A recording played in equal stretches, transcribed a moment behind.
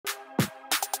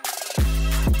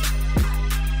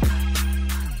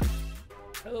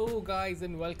Hello guys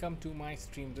and welcome to my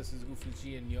stream. This is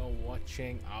GoofyG and you're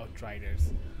watching Outriders.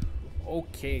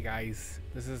 Okay guys,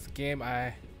 this is a game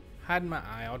I had my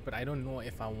eye out, but I don't know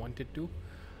if I wanted to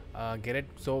get it.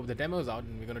 So the demo is out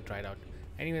and we're gonna try it out.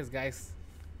 Anyways guys,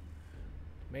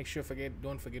 make sure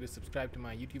don't forget to subscribe to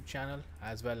my YouTube channel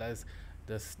as well as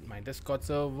my Discord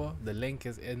server. The link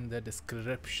is in the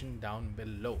description down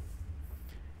below.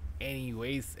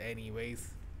 Anyways,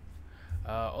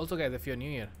 also guys, if you're new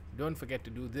here, don't forget to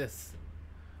do this,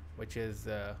 which is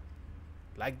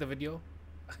like the video,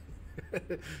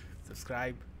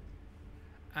 subscribe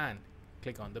and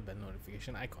click on the bell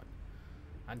notification icon.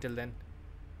 Until then,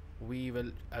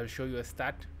 I'll show you a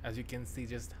stat. As you can see,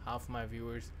 just half my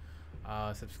viewers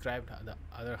subscribed, the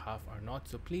other half are not,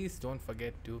 so please don't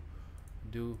forget to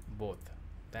do both.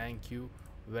 Thank you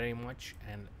very much,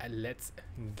 and let's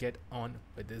get on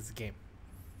with this game.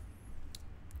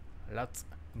 Let's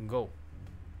go.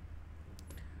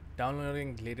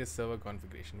 Downloading latest server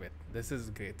configuration. This is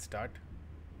a great start.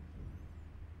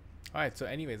 Alright, so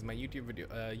anyways, my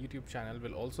YouTube channel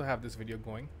will also have this video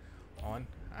going on,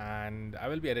 and I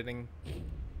will be editing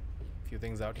a few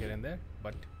things out here and there,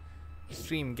 but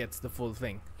stream gets the full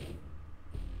thing.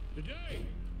 Today,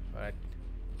 Alright,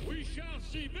 we shall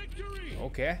see victory.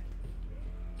 okay,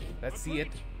 let's see it.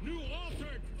 New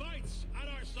altered fights at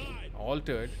our side.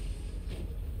 Altered?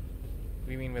 What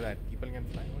do you mean by that? People can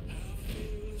fly? What?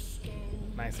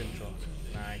 Nice intro.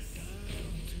 Nice.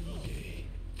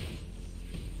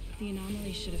 The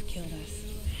anomaly should have killed us,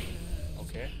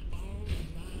 Okay.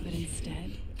 but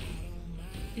instead,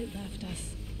 it left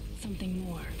us something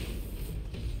more.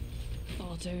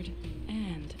 Altered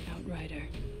and Outrider.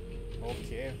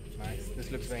 Okay. Nice.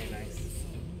 This looks very nice.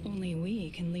 Only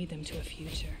we can lead them to a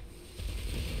future.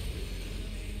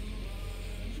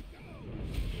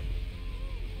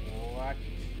 What?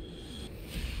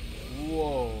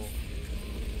 Whoa.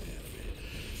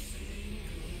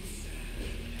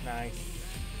 Nice.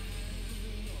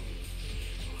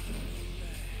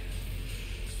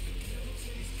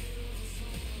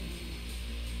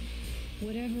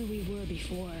 Whatever we were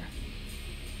before,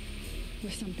 we're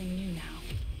something new now.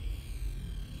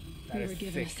 That We is were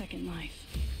given a sick. second life.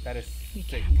 That is We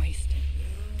sick. can't waste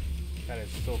it. That is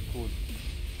so cool.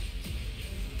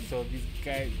 So these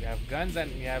guys have guns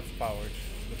and we have powers.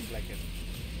 Looks like it.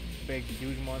 Big,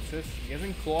 huge monsters.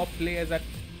 Isn't co-op play as that?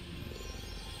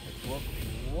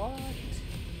 What?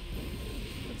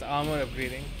 It's armor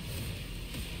upgrading.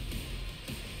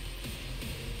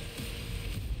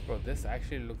 Bro, this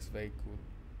actually looks very cool.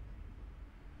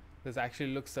 This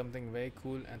actually looks something very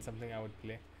cool and something I would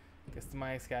play.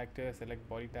 Customize character, select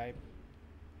body type.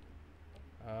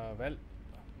 Well,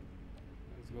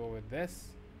 let's go with this.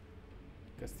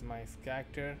 Customize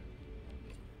character.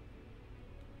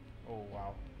 Oh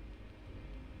wow.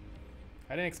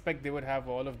 I didn't expect they would have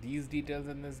all of these details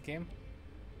in this game,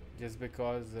 just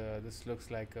because this looks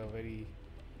like a very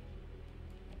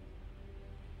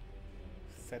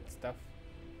set stuff.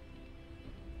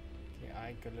 Okay,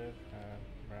 eye color,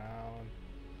 brown,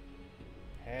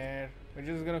 hair. We're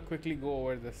just gonna quickly go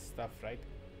over this stuff, right?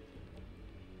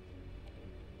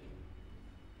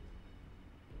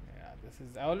 Yeah, this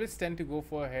is. I always tend to go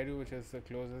for a hairdo, which is the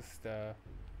closest to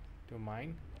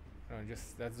mine. No,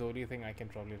 just that's the only thing I can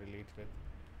probably relate with.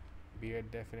 Beard,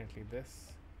 definitely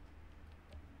this.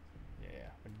 Yeah,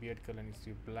 but beard color needs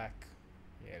to be black.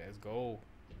 Yeah, let's go.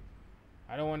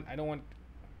 I don't want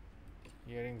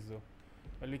earrings though.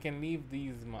 Well, we can leave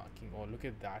these marking. Oh, look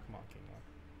at that marking.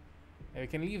 Yeah, we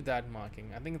can leave that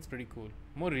marking. I think it's pretty cool.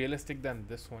 More realistic than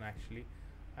this one actually.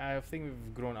 I think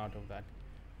we've grown out of that.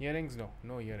 Earrings,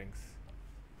 no earrings.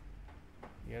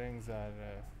 Earrings are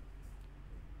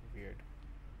weird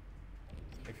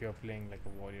if you're playing like a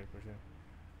warrior person.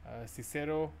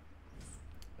 Cicero,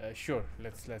 sure,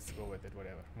 let's go with it.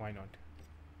 Whatever, why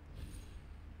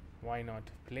not?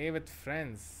 Play with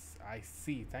friends. I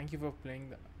see. Thank you for playing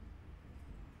the.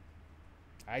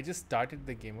 I just started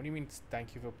the game. What do you mean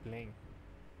thank you for playing?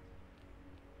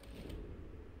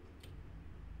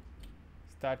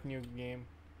 Start new game.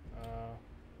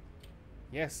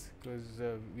 Yes, because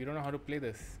we don't know how to play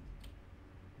this.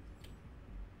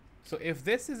 So if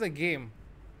this is a game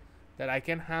that I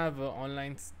can have an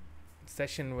online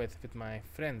session with my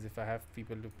friends, if I have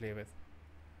people to play with,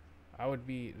 I would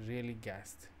be really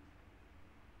gassed.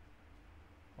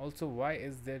 Also, why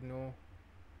is there no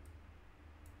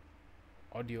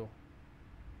audio?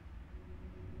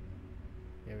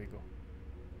 Here we go.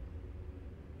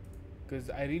 Because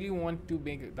I really want to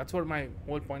make, that's what my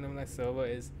whole point of my server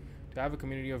is, to have a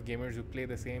community of gamers who play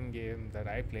the same game that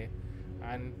I play,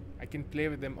 and I can play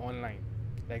with them online.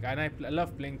 Like, and I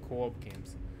love playing co-op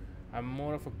games. I'm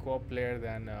more of a co-op player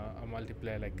than a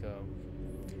multiplayer, like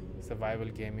survival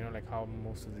game. You know, like how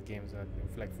most of the games are,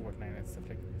 like Fortnite and stuff.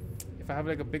 Like, if I have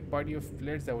like a big party of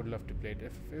players, I would love to play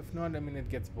it. If not, I mean, it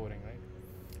gets boring, right?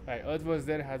 Right, Earth was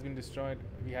there, has been destroyed.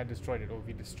 We had destroyed it. Oh,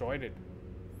 we destroyed it.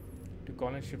 Two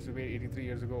colony ships away 83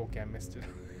 years ago. Okay, I missed it.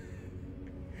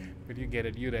 But you get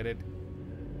it. You read it.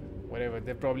 Whatever.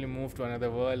 They probably moved to another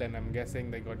world, and I'm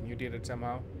guessing they got mutated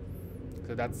somehow.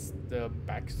 So that's the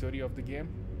backstory of the game.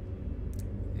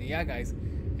 Yeah, guys,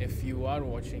 if you are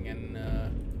watching and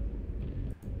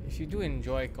if you do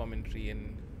enjoy commentary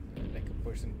and like a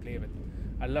person play with,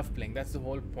 I love playing. That's the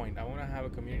whole point. I want to have a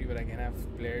community where I can have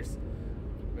players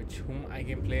whom I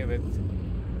can play with,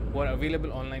 who are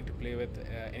available online to play with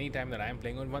anytime that I'm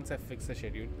playing, or once I fix the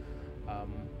schedule.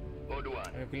 I'm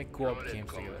playing co-op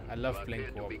games together. I love playing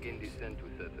co-op games.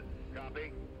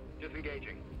 Copy.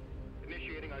 Disengaging.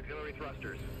 Initiating auxiliary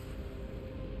thrusters.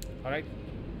 Alright.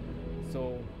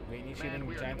 So the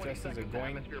initiating giant thrusters are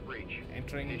going,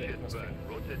 entering the atmosphere.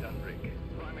 Rotate on rig.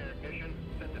 Primary ignition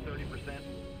set to 30%.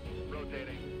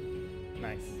 Rotating.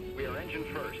 Nice. We are engine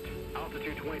first.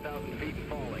 Altitude 20,000 feet and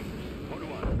falling. Mode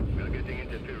 1. We are getting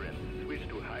interference. Switch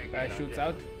to high. Parachutes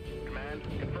out. Command,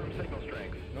 confirm signal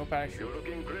strength. No parachute. You're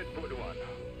looking great, Mode 1.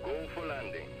 Go for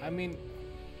landing. I mean,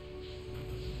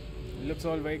 it looks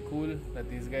all very cool that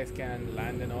these guys can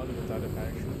land and all without a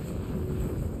parachute.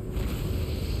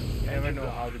 You never know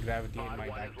how the gravity might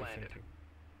act differently.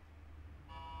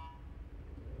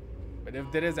 But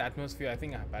if there is atmosphere, I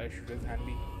think a parachute is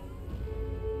handy.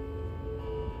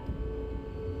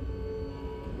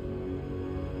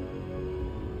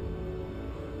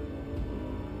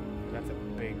 That's a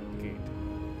big gate.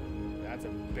 That's a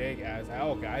big ass.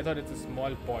 Okay, I thought it's a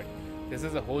small pod. This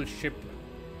is a whole ship.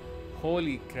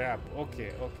 Holy crap.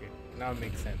 Okay. Now it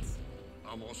makes sense.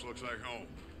 Almost looks like home.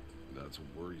 That's what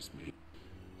worries me.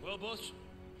 Well, boss,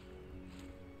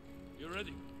 you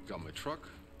ready? Got my truck.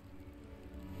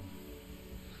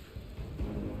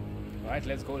 Alright,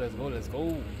 let's go.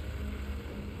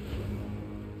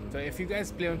 So if you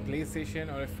guys play on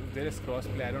PlayStation, or if there is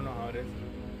crossplay, I don't know how it is.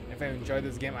 If I enjoy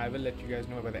this game, I will let you guys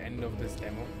know by the end of this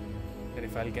demo that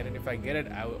if I'll get it. If I get it,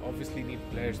 I will obviously need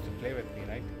players to play with me,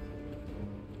 right?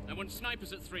 I want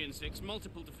snipers at 3 and 6,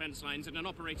 multiple defense lines, and an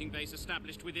operating base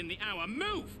established within the hour.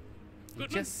 Move! You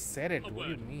just said it. What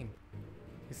do you mean?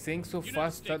 He's saying so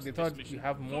fast that they thought you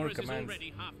have more commands. Is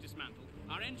already half dismantled.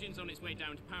 Our engine's on its way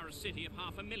down to power a city of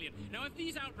 500,000. Now, if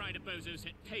these Outrider bozos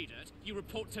hit pay dirt, you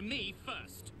report to me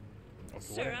first. Okay,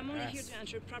 Sir, I'm only here to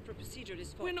ensure proper procedure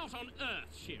is followed. We're not on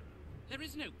Earth, Shira. There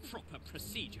is no proper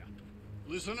procedure.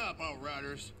 Listen up,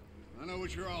 Outriders. I know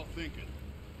what you're all thinking.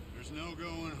 There's no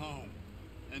going home.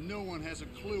 And no one has a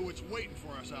clue what's waiting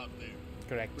for us out there.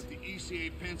 Correct. But the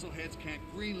ECA pencilheads can't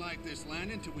greenlight this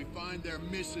landing until we find their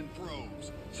missing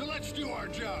probes. So let's do our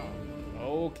job.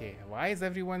 Okay, why is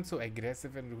everyone so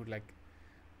aggressive and rude? Like,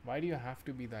 why do you have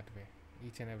to be that way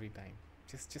each and every time?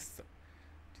 Just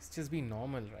be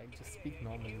normal, right? Just speak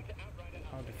normally.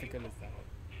 How difficult is that?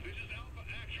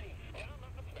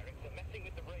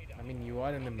 I mean, you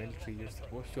are in the military. You're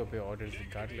supposed to obey orders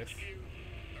regardless.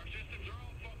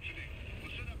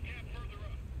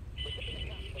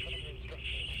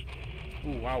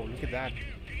 Oh wow, look at that.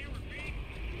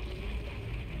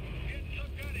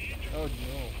 Oh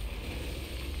no.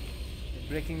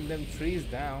 Breaking them trees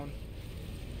down.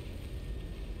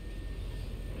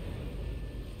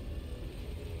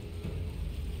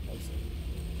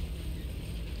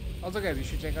 Also guys, you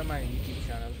should check out my YouTube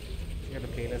channel. Check out the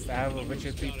playlist. I have a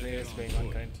Witcher 3 playlist going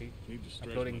on currently.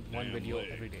 Uploading one video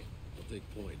every day. I'll take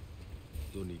point.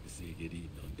 Don't need to see you get eaten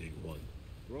on day one.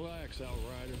 Relax,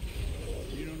 Outrider.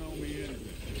 You don't owe me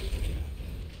anything.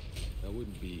 I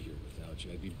wouldn't be here without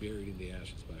you. I'd be buried in the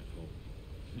ashes back home.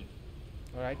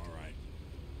 Alright. All right.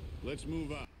 Let's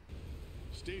move on.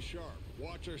 Stay sharp.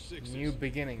 Watch our sixes. New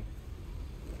beginning.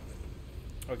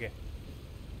 Okay.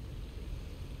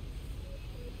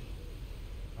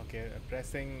 Okay,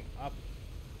 pressing up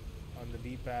on the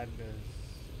D-pad is...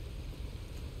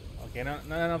 Okay,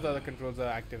 none of the other controls are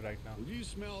active right now. Do you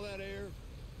smell that air?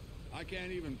 I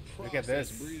can't even Look at process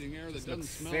this. breathing air that This doesn't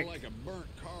looks smell sick. like a burnt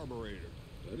carburetor.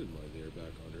 I didn't mind the air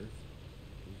back on Earth.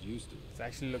 I was used to it. This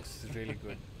actually looks really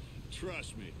good.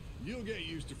 Trust me, you'll get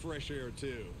used to fresh air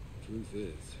too. Truth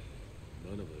is,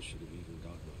 none of us should have even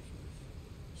gotten off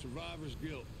Earth. Survivor's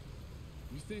guilt.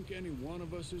 You think any one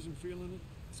of us isn't feeling it?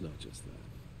 It's not just that.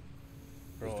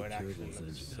 Bro, If the it actually Caravel's looks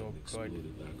engine so hadn't good.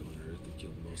 exploded back on Earth and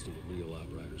killed most of the real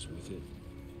Outriders with it,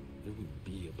 there would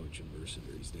be a bunch of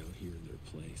mercenaries down here in their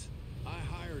place. I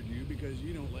hired you because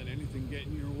you don't let anything get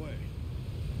in your way.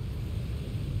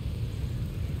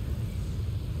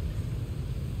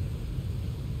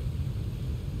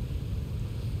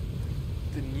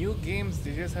 new games,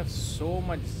 they just have so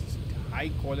much high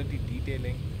quality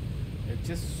detailing. It's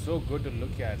just so good to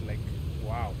look at. Like,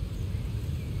 wow.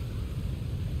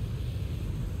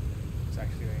 It's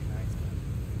actually very nice, man.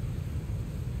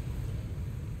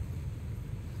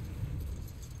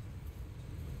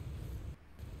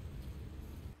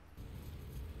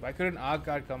 Why couldn't our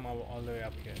card come all the way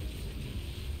up here?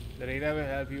 The radar will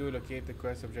help you locate the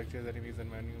quest objectives, enemies, and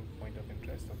menu point of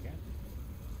interest. Okay.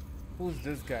 Who's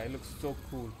this guy? He looks so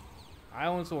cool. I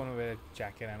also want to wear a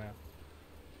jacket and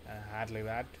a hat like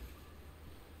that.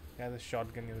 He has a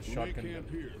shotgun. He has a shotgun.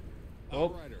 Camp here. Oh.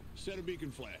 Outrider, set a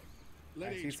beacon flag.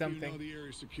 Let I see HQ something. know the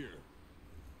area's secure.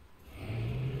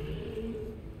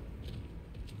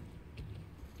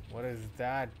 What is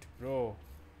that, bro?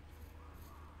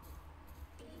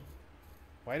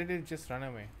 Why did it just run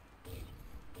away?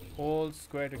 Hold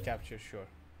square to capture, sure.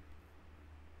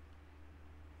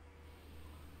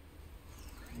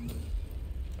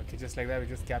 Okay, just like that, we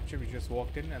just captured. We just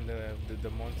walked in, and the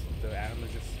monster, the animal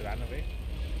just ran away.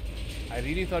 I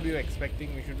really thought we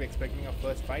should be expecting our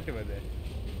first fight over there.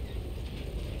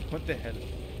 What the hell?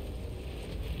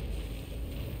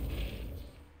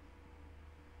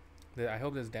 I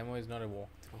hope this demo is not a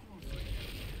walkthrough.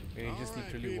 We're just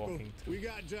literally people, walking through. we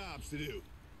got jobs to do.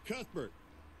 Cuthbert,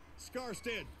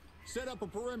 Scarstead, set up a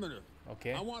perimeter.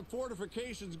 Okay. I want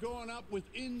fortifications going up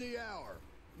within the hour.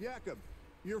 Jakob,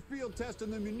 you're field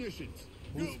testing the munitions.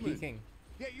 Who's Gutman, speaking?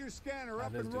 get your scanner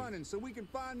up this and dude. running so we can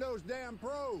find those damn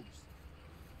probes.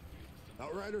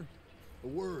 Outrider, a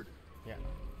word. Yeah.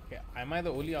 Yeah. Am I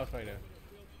the only outrider?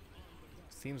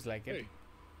 Seems like it. Hey.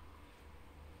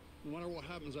 No matter what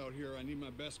happens out here, I need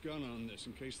my best gun on this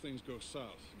in case things go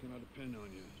south. Can I depend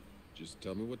on you? Just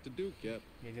tell me what to do, Cap.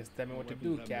 Yeah, just tell me what to Weapons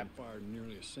do, haven't Cap. been fired in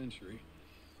nearly a century.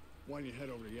 Why don't you head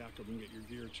over to Jakob and get your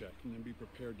gear checked, and then be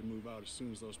prepared to move out as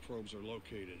soon as those probes are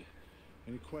located.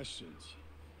 Any questions?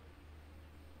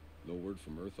 No word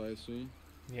from Earth, I assume?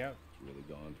 Yeah. It's really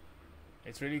gone.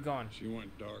 It's really gone. She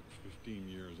went dark 15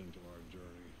 years into our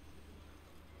journey.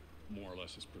 More or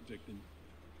less as predicted.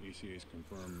 ECA's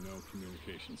confirmed no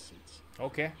communication since.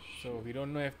 Okay. So we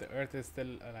don't know if the Earth is still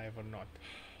alive or not.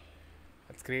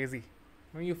 That's crazy.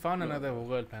 I mean, you found another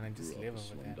world planet. Just Grew live up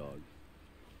a over there. slumdog,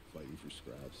 fighting for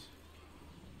scraps.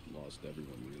 Lost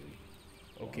everyone,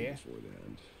 really. Okay. Long before the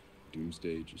end.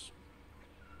 Doomsday just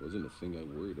wasn't a thing I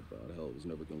worried about. Hell, I was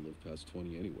never gonna live past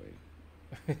 20 anyway.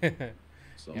 Yeah,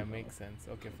 Somehow. makes sense.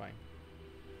 Okay, fine.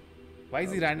 Why is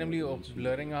I he was randomly born once,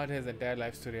 blurring out his entire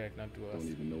life story right now to I us?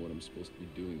 don't even know what I'm supposed to be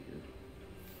doing here.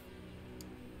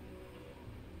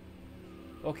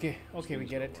 Okay, okay, we Things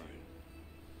get go it.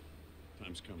 right.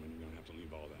 Time's coming, you're gonna have to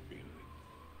leave all that behind.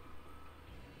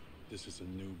 This is a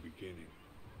new beginning.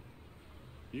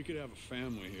 You could have a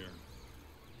family here.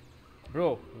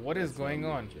 Bro, what is That's going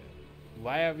not on? me, Jack.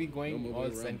 Why are we No going moving all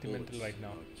around sentimental bullets, right now?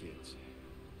 not kids.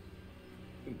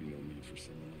 There'll be no need for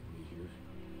someone like me here.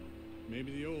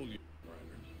 Maybe the old Rider.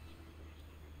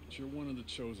 But you're one of the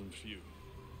chosen few.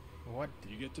 What?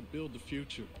 You get to build the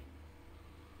future.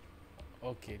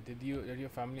 Okay, did your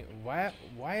family? Why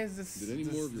is this, Did any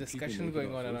more this of your people discussion make it going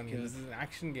off on Earth, around here? Cap? This is an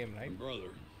action game, right? My brother.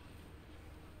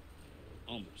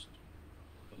 Almost.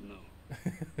 But no.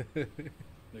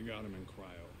 They got him in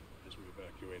cryo as we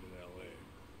evacuated LA.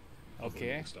 Hoping we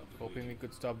Okay, could stop the hoping we bleeding.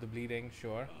 could stop the bleeding.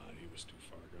 Sure. He was too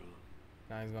far gone.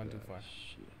 Now he's gone too far.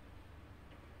 Shit.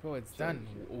 Bro, it's Sorry done.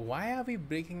 to hear. Why are we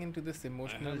breaking into this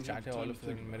emotional haven't had chatter time all to of a sudden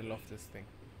in think the middle about of this thing?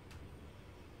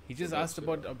 He just that's, asked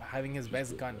about having his She's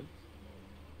best good, gun. right?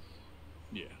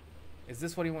 Yeah. Is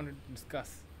this what he wanted to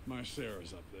discuss? My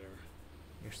Sarah's up there.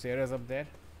 Your Sarah's up there?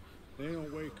 They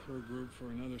don't wake her group for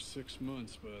another 6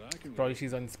 months, but I can Probably wait.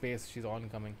 she's on space. She's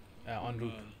oncoming. En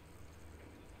route.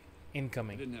 I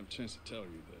Incoming. didn't have a chance to tell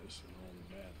you this in all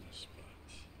the madness, but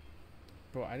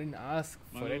Bro, I didn't ask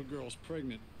my for little it. girl's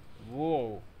pregnant.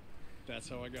 Whoa. That's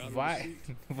how I got her Why?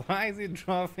 receipt. Why is he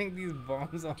dropping these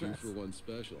bombs on 2 us? for 1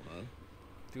 special, huh?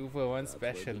 2 for 1 That's why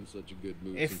it's special. been such a good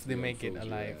move If since they we make it unfroze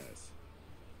your alive. ass.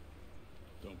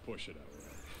 Don't push it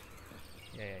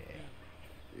out right.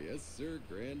 Yeah. Yes, sir,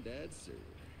 Granddad, sir.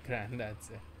 That's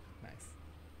it. Nice.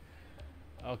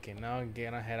 Okay, now I'm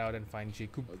gonna head out and find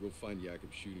Jacob. I'll go find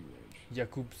Jakob's shooting range.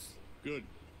 Jacob's. Good.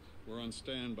 We're on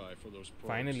standby for those probes.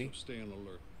 Finally. So stay on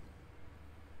alert.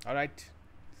 Alright.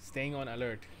 Staying on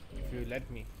alert. If you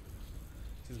let me.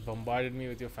 Just bombarded me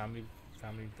with your family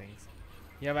things.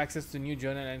 You have access to new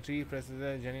journal entry. Press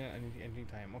the journal entry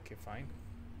time. Okay, fine.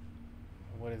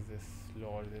 What is this?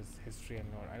 Lore. This history and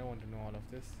lore. I don't want to know all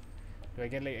of this. Do I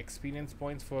get like experience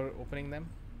points for opening them?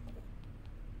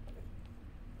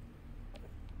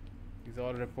 These are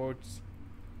all reports.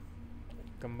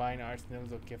 Combine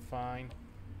arsenals. Okay, fine.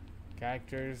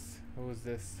 Characters. Who is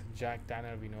this? Jack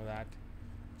Tanner, we know that.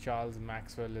 Charles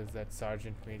Maxwell is that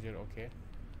Sergeant Major. Okay.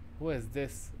 Who is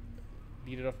this?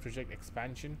 Leader of Project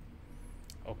Expansion.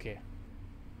 Okay.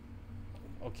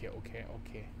 Okay.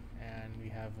 And we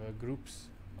have groups,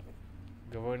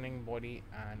 governing body,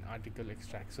 and article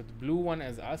extract. So the blue one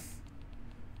is us.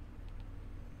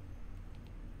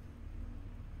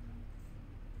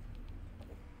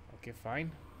 Okay,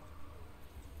 fine.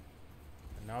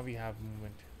 And now we have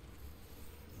movement.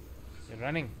 You're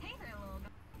running. Hey there, little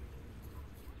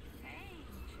guy. Hey.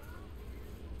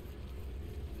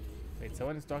 Wait,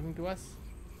 someone is talking to us?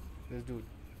 This dude.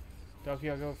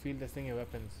 Tokyo, go field testing your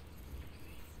weapons.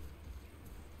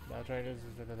 The Outriders.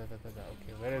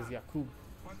 Okay, where is Yakub?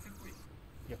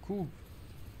 Yakub.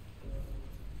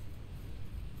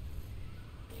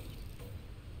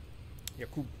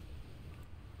 Yakub.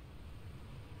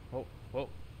 Whoa.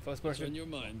 First person. What's on your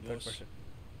mind, Third boss? person.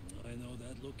 I know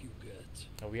that look you get.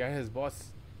 Oh, we are his boss.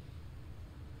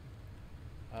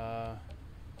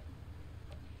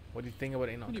 What do you think about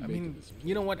Enoch? What do you I make of mean, this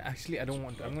you know what? Actually, I don't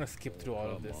want to. I'm gonna skip through all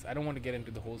of Come this. on. I don't want to get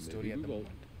into the whole story Maybe at we the won't.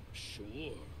 moment.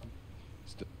 Sure.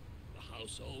 The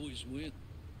house always wins.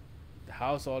 The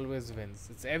house always wins.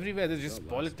 It's everywhere. There's just That last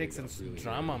politics thing and got really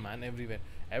drama, hairy. man. Everywhere.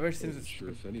 Ever since Wasn't it's sure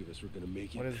if any of us were gonna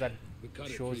make it. what is that We cut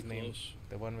it show's pretty name? close.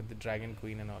 The one with the Dragon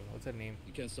Queen and all. What's her name?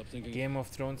 You can't stop thinking. Game of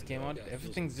Thrones the came out. dog feels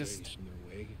Everything's just engaged in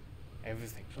their way.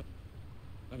 everything.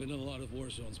 I've been in a lot of war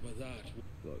zones, but that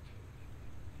Look,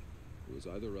 it was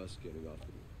either us getting off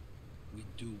the... we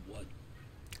do what?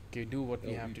 Okay, do what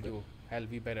we Hell, have we to bet- do. Hell,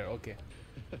 we better. Okay.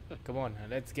 Come on,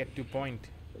 let's get to point.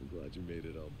 I'm glad you made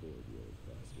it on board, you old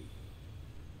bastard.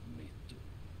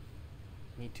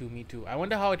 Me too. Me too. I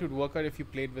wonder how it would work out if you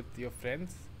played with your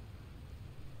friends.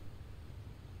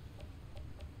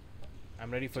 I'm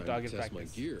ready for Time to target test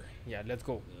practice. my gear. Yeah, let's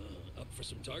go. Up for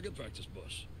some target practice,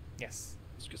 boss. Yes.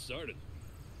 Let's get started.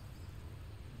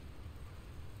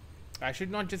 I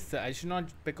should not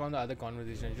pick on the other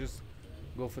conversation. I just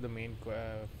go for the main.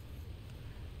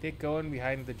 Take cover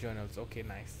behind the journals. Okay,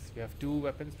 nice. We have 2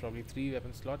 weapons, probably 3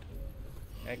 weapon slot.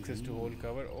 X is to hold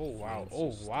cover. Oh wow.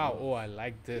 Oh wow. Oh, I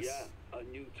like this. Yeah, a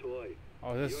new toy.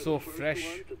 Oh, this is You're so the first fresh.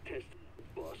 one to test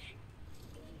it, boss.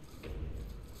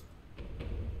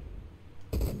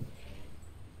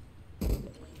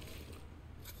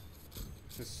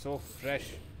 This is so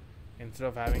fresh. Instead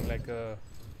of having like a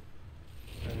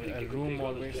room take on the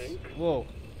always. tank? Whoa.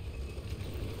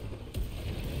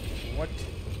 What?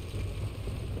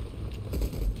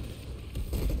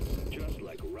 Just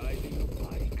like riding a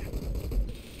bike.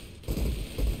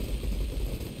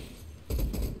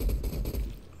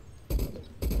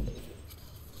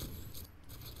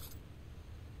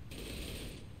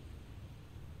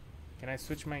 Can I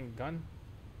switch my gun?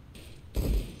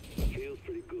 Feels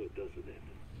pretty good, doesn't it?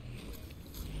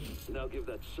 Now give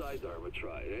that sidearm a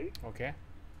try, eh? Okay.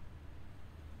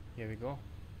 Here we go.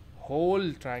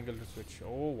 Whole triangle to switch.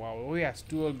 Oh wow. Oh yes,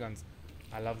 dual guns.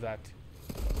 I love that.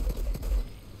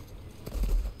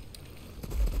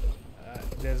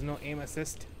 There's no aim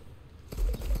assist.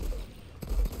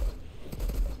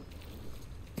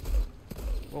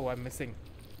 Oh, I'm missing.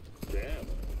 Damn.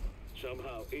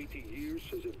 Somehow 80 years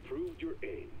has improved your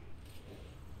aim.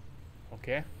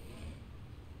 Okay.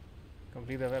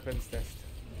 Complete the weapons test.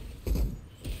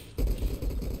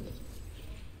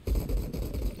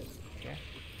 Okay.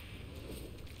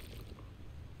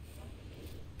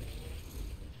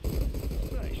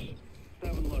 Nice.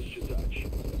 Haven't lost your touch.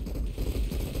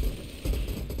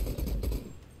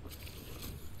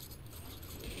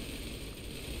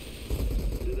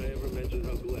 Did I ever mention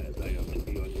how glad I am to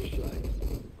be on your side?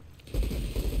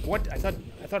 What? I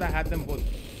thought I had them both.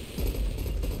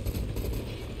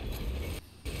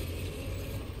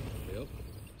 Yep.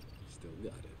 Still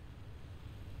got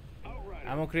it. Outriders,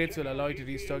 Ammo crates will check allow out you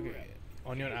to EVA restock rep.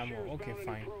 on your Make ammo. sure it's Okay, bound any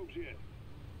fine. probes yet.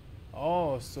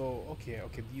 Oh, so okay,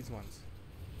 these ones.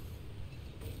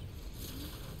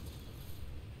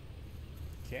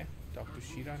 Okay, talk to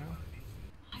Shira now.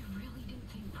 I really didn't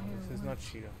think Oh, prayer this is not worked.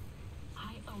 Shira.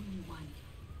 I owe you one.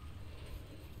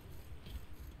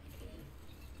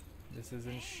 This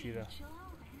isn't Shira. Chill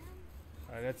out, man.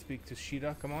 Alright, let's speak to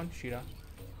Shira. Come on, Shira.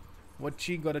 What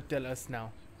she gotta tell us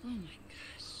now? Oh my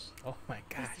gosh. Oh my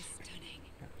gosh. This is stunning.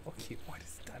 Okay, what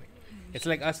is stunning? It's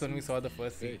like us when we saw the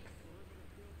first Hey. scene.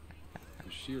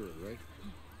 You're Shira, right?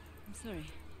 I'm sorry.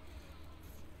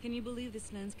 Can you believe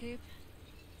this landscape?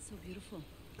 So beautiful.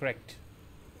 Correct.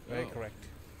 Very Wow. correct.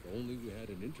 If only we had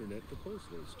an internet to post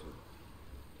those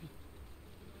to.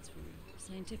 It's for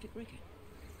scientific record.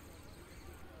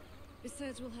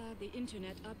 Besides, we'll have the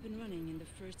internet up and running in the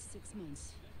first 6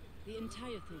 months. The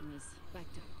entire thing is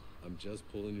backed up. I'm just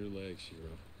pulling your leg,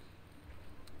 Shira.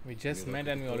 We just met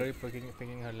and we're already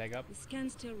picking her leg up. The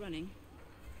scan's still running.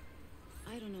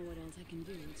 I don't know what else I can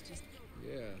do. It's just...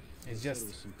 Yeah. It's you said just... it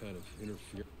was some kind of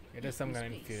interference. It is some kind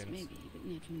of space, interference. maybe, but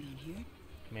not from down here.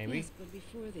 Maybe. Yes, but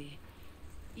before the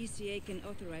ECA can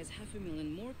authorize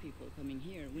 500,000 more people coming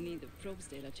here, we need the probes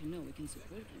data to know we can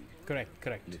support them.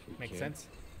 Correct. And if we Makes can't? sense.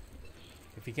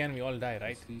 If we can, we all die,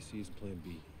 right? CC's plan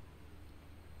B.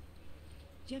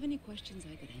 Do you have any questions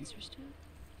I could answers to?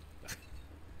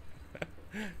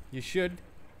 You should.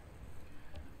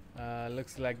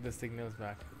 Looks like the signal's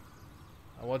back.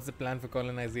 What's the plan for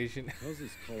colonization? How's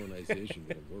this colonization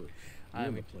gonna work? I You're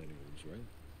in mean- the planning rooms, right?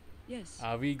 Yes.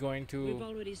 Are we going We've to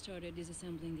already started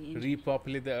disassembling the engine.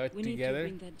 repopulate the Earth We need to together?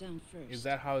 bring that down first. Is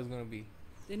that how it's going to be?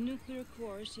 The nuclear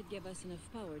core should give us enough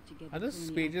power to get Are the those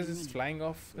colony pages up and just running. flying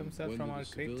off And themselves when from do our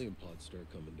the crate? civilian pods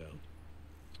start coming down?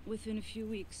 Within a few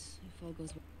weeks, if all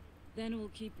goes well. Then we'll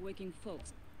keep waking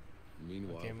folks.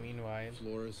 Meanwhile, Okay, meanwhile,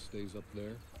 Flores stays up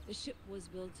there. The ship was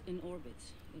built in orbit.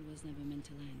 It was never meant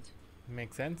to land.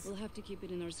 makes sense. We'll have to keep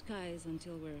it in our skies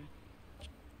until we're...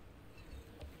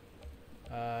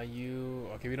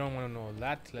 Okay, we don't want to know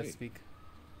that. Let's Hey. speak.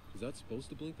 Is that supposed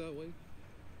to blink that way?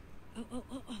 Oh.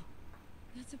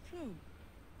 That's a probe.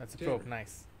 That's a Tanner. probe.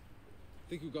 Nice.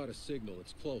 Think we got a signal.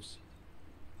 It's close.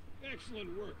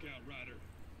 Excellent work, Outrider.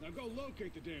 Now go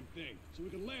locate the damn thing so we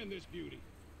can land this beauty.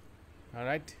 All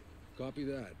right. Copy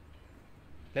that.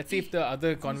 Let's see if the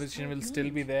other conversation will still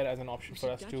be there as an option We for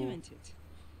should us to. document it.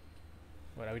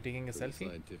 What, are we taking a For the selfie?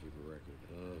 scientific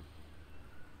record.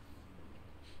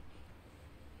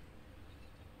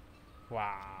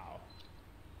 Wow.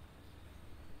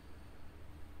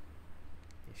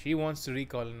 She wants to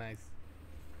recolonize.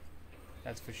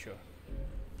 That's for sure.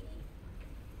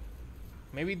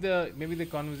 Maybe the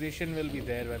conversation will be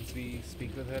there once we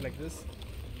speak with her like this.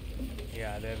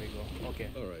 Yeah, there we go. Okay.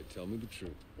 All right, tell me the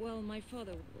truth. Well, my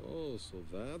father... Oh, so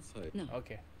that's how. No.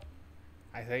 Okay.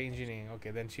 I say engineering.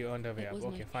 Okay, then she earned her way That up. was my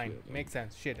Okay, fine. shit. Makes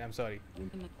sense. Shit, I'm sorry. Am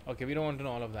Okay, we don't want to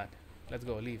know all of that. Let's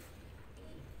go. Leave.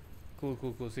 Cool.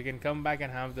 So you can come back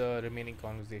and have the remaining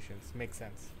conversations. Makes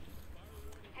sense.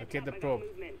 Okay, the probe.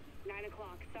 9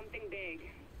 o'clock, something big.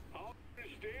 All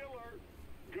stay alert.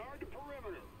 Guard the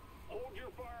perimeter. Hold your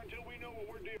fire until we know what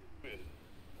we're dealing with.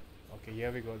 Okay,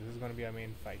 here we go. This is going to be our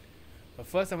main fight. But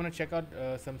first, I want to check out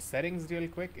some settings real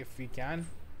quick, if we can.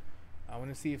 I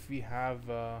want to see if we have,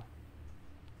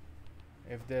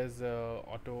 if there's a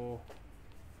auto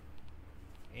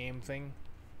aim thing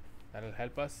that'll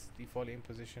help us. Default aim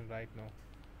position, right? No.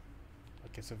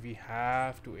 Okay, so we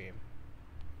have to aim.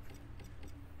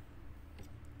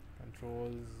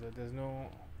 Controls. There's no.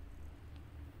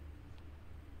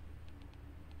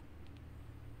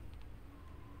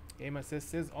 Aim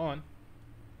assist is on.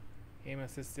 Aim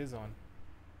assist is on.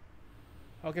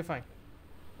 Okay, fine.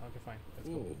 Let's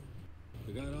Whoa. go.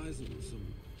 We got eyes on some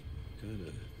kind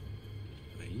of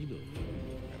hyena.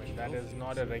 I mean, that is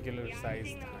not a regular sized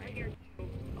Seeing them over hind. here.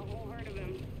 A whole herd of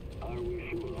them. Are we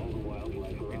sure all the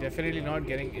wildlife We're definitely not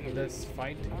getting in this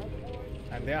fight,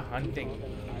 and they're hunting.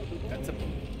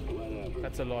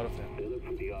 That's a lot of them. They look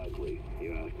pretty ugly,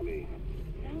 you ask me.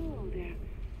 No,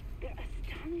 they're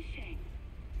astonishing.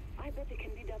 I bet they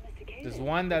can be domesticated. There's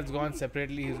one that's gone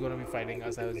separately. He's going to be fighting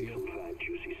us, I assume. Fat,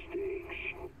 juicy steaks.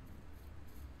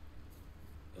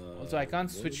 Also, I can't one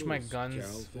of switch my those guns cow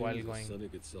things while is going. sunning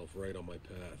itself right on my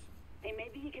path. Hey,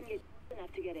 maybe you can get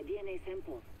enough to get a DNA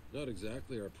sample. Not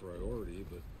exactly our priority,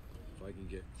 but if I can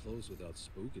get close without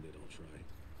spooking it, I'll try.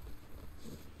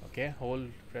 Okay,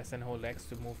 press and hold X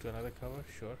to move to another cover.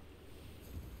 Sure.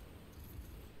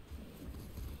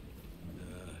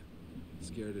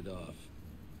 Scared it off,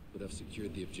 but I've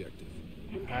secured the objective.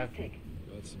 Fantastic.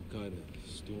 Got some kind of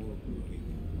storm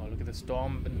brewing. Oh, look at the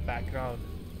storm in the background.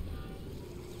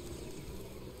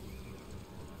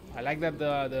 I like that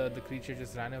the creature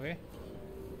just ran away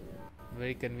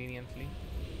very conveniently.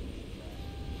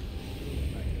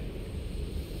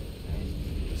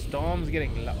 The storm's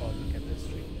getting loud. Oh, look at this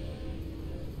tree.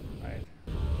 Right.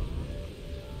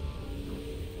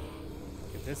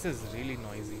 Okay, this is really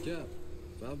noisy. Cap,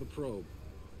 found the probe.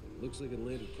 Looks like it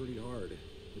landed pretty hard,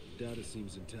 but the data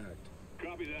seems intact.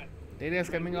 Copy that. Data is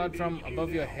coming out from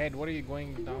above your head. What are you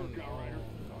going down?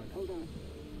 Oh, Hold on.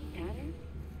 Tanner?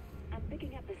 I'm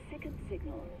picking up a second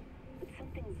signal, but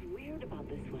something's weird about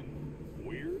this one.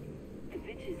 Weird? The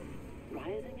pitch is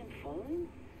rising and falling?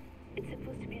 It's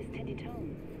supposed to be a steady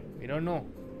tone. we don't know.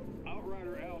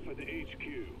 Outrider Alpha to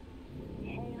HQ.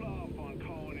 Hold off on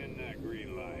calling in that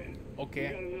green light. We Okay.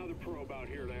 got another probe out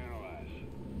here to analyze.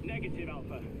 Negative,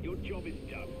 Alpha. Your job is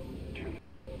done.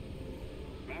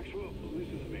 Maxwell,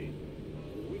 listen to me.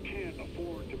 We can't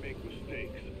afford to make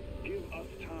mistakes. Give us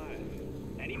time.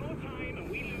 Any more time and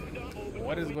we lose our orbital.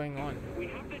 What is going on? We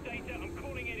have the data. I'm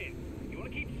calling it in. You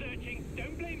want to keep searching?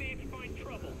 Don't blame me if you find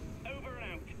trouble. Over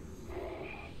and out.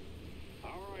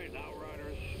 All right,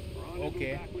 Outriders.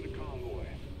 Okay. Back with the convoy.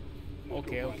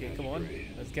 Okay, come on.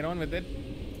 Let's get on with it.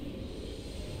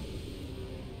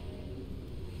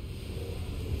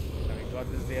 So we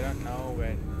got this data now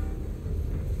where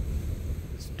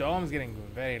the storm's getting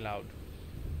very loud.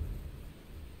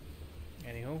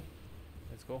 Anywho,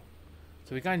 let's go.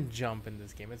 So we can't jump in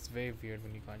this game. It's very weird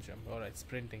when you can't jump. Alright,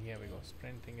 sprinting. Here we go.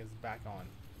 Sprinting is back on.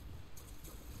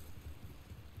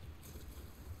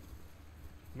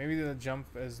 Maybe the jump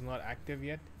is not active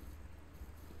yet.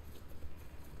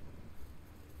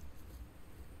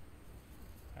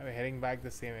 We're heading back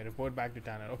the same way. Report back to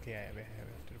Tanner. Okay, we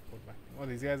have to report back. Oh,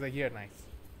 these guys are here. Nice.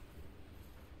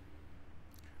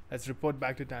 Let's report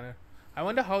back to Tanner. I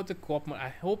wonder how the co-op mode. I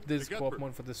hope there's co-op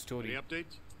mode for the story. Any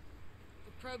updates?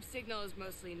 The probe signal is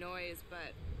mostly noise,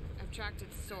 but I've tracked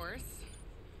its source.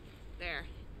 There.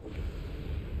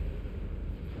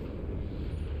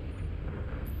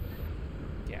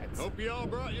 Yeah, it's Hope you all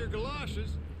brought your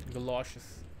galoshes.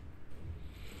 galoshes.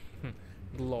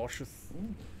 Galoshes.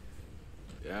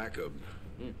 Jakob.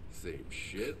 Same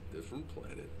shit, different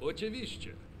planet.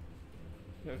 Oczywiście.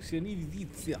 Nice.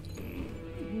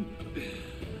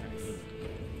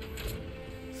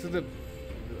 So okay,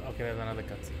 there's another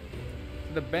cutscene.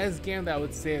 The best game that I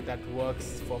would say that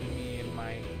works for me in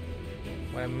my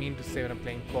what I mean to say when I'm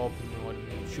playing co-op mode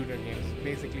shooter games,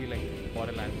 basically like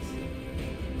Borderlands.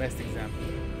 Best example.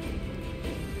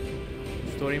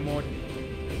 Story mode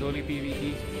is only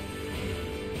PvE,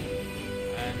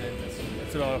 and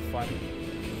it's a lot of fun.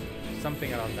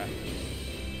 Something around that.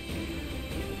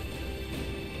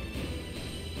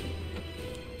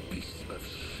 Piece of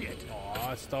shit.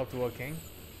 Aw, it stopped working.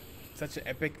 Such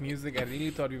epic music. I really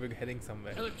thought we were heading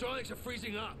somewhere. Electronics are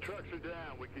freezing up. Trucks are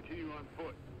down. We continue on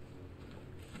foot.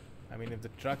 I mean, if the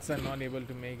trucks are not able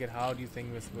to make it, how do you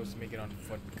think we're supposed to make it on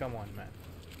foot? Come on, man.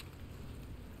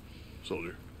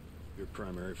 Soldier, your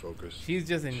primary focus. She's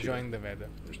just enjoying the weather.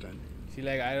 Understand? She's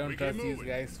like, I don't We trust keep these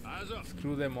moving. guys. Eyes up.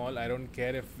 Screw them all. I don't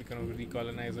care if we can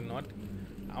recolonize or not.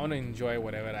 I want to enjoy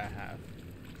whatever I have.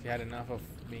 She had enough of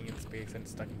being in space and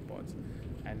stuck in pods.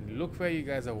 And look where you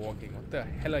guys are walking. What the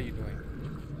hell are you doing?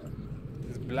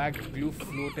 This black glue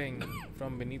floating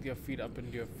from beneath your feet up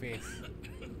into your face.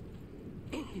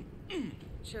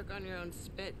 Choke on your own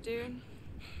spit, dude.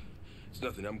 It's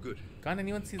nothing, I'm good. Can't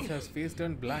anyone see her face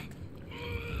turned black?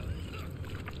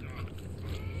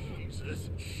 Jesus.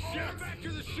 Get back to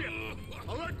the ship.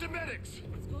 Alert the medics.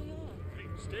 What's going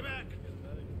on? Stay back.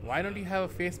 Why don't you have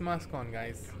a face mask on,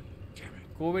 guys? Damn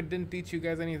it. COVID didn't teach you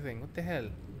guys anything. What the hell?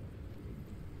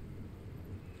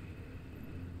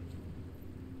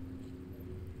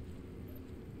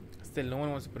 Still, no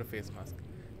one wants to put a face mask.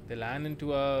 They land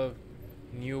into a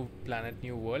new planet,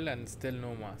 new world, and still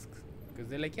no masks. Because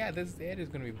they're like, yeah, this air is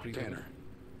going to be breathable. Tanner,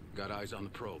 got eyes on the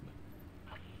probe.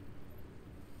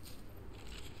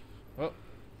 Oh.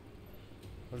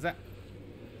 What's that?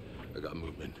 I got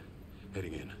movement.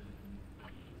 Heading in.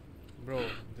 Bro,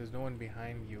 there's no one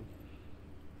behind you.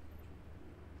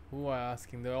 Who are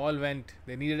asking? They all went.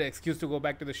 They needed an excuse to go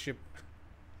back to the ship.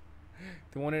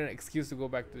 They wanted an excuse to go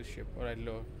back to the ship. Alright,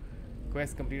 low.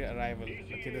 Quest completed, arrival.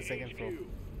 Okay, the second floor.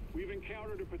 We've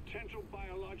encountered a potential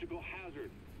biological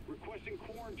hazard. Requesting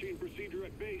quarantine procedure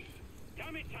at base.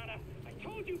 Damn it, Tanner! I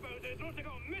told you bozos not to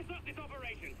go and mess up this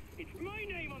operation. It's my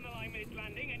name on the line when it's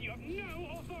landing, and you have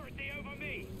no authority over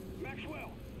me.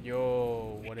 Maxwell.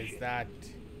 Yo, what is that?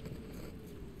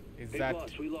 Is Hey, that?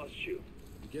 boss, we lost you.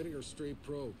 Getting our straight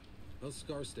probe. How's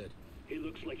Scarstead? He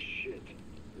looks like shit.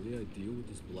 Any idea what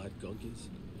this black gunk is?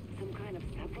 Some kind of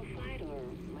saprophyte or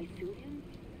mycelium?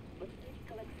 Let's just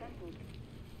collect samples.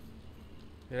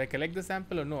 Did I collect the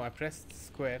sample or no? I pressed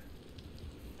square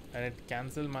and it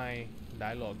cancelled my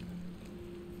dialogue.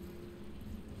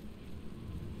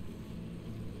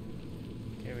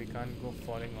 Okay, we can't go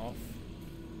falling off.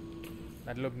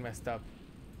 That looked messed up.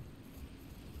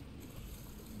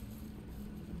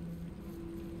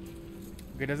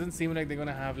 Okay, it doesn't seem like they're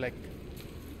gonna have like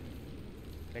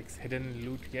hidden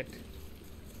loot yet.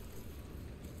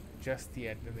 Just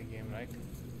yet in the game, right?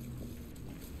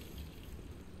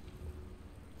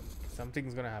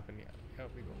 Something's gonna happen here. Here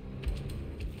we go.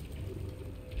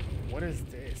 What is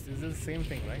this? This is the same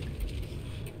thing, right?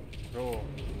 Bro,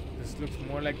 this looks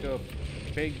more like a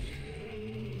pig.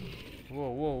 Whoa,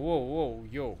 whoa, whoa, whoa,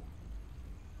 yo.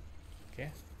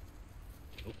 Okay.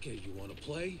 Okay, you wanna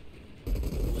play?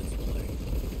 Let's play.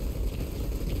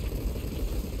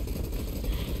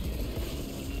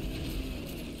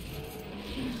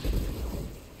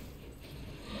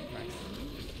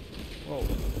 Oh.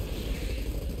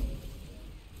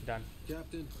 Done.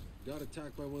 Captain, got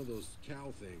attacked by one of those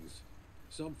cow things.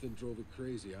 Something drove it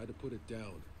crazy. I had to put it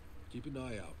down. Keep an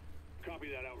eye out. Copy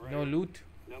that, Outrider. No loot.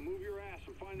 Now move your ass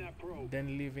and find that probe.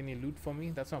 Didn't leave any loot for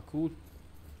me. That's not cool.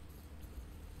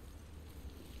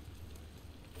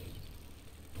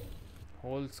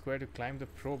 Hold square to climb the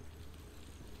probe.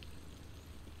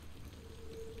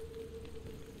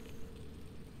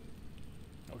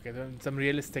 Okay, then some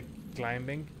realistic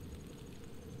climbing.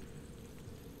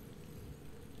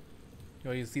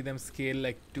 Or you see them scale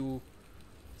like the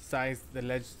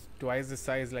ledge twice the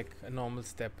size like a normal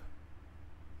step.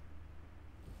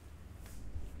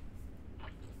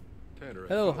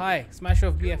 Hello, hi, Smash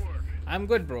of BF. I'm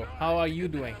good, bro. How are you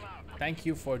doing? Thank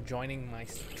you for joining my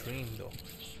stream, though.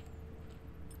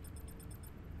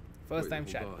 First time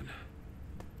chat.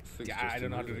 Yeah, I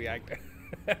don't know how to react.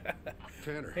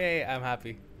 Tanner. Hey, I'm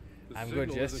happy. I'm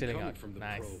good, just chilling out.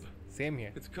 Nice. Same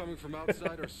here. It's coming from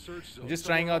outside our search zone. I'm just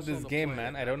trying out this game,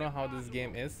 man. I don't know how this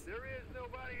game is.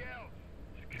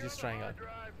 Just trying out.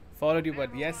 Followed you,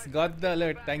 but yes, got the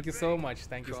alert. Thank you so much.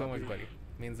 Thank you so much, buddy.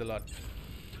 Means a lot.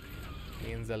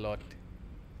 Means a lot.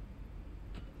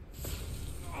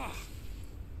 Oh,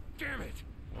 damn it!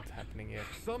 What's happening here?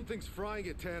 Something's frying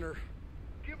it, Tanner.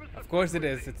 Of course it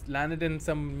is. It's landed in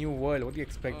some new world. What do you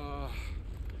expect?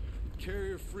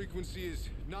 Carrier frequency is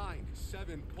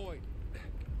 97 point.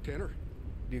 Tanner?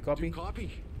 Do you copy? Do you copy?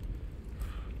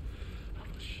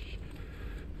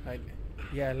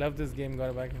 Yeah, I love this game.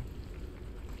 Got it back.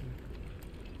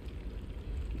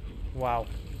 Wow.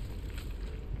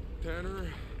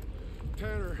 Tanner.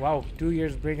 Wow, 2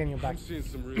 years break and you're back. I'm seeing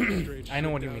some really strange I know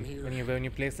shit what you down mean. here. When you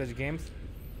play such games,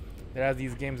 there are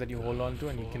these games that you hold on to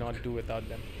and you cannot do without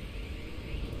them.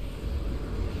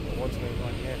 What's going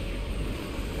on here?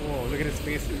 Whoa, look at his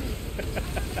face.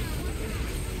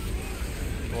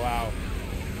 Wow.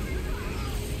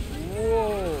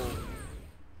 Whoa.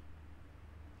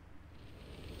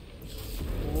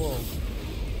 Whoa.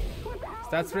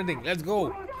 Start sprinting. Let's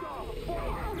go.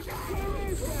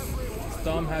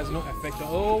 Storm has no effect on.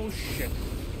 Oh shit.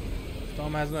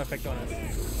 Storm has no effect on us.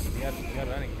 We are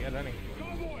running. We are running.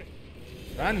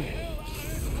 Run.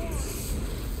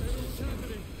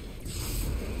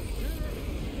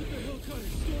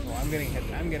 Oh, I'm getting hit.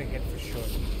 I'm getting hit for sure.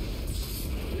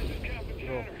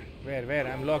 Bro, where?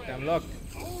 I'm locked. I'm locked.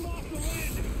 Hold off the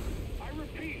landing. I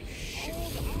repeat,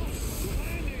 hold off the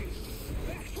landing.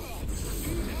 Maxwell, do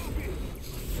you copy?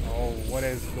 Oh, what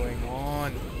is going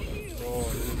on? Bro,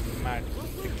 this is mad.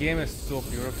 The game is so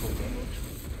beautiful, bro.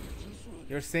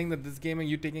 You're saying that this game,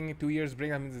 you taking a 2 years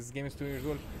break, I mean this game is 2 years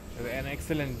old. An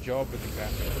excellent job with the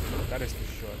graphics. That is for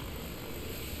sure.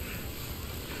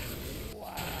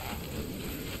 Wow.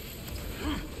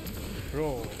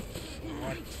 Bro,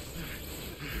 what?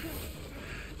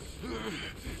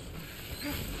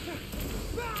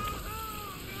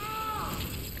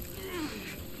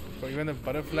 Bro, even the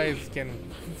butterflies can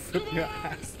flip your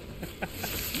ass.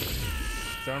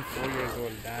 It's around 4 years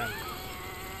old, damn.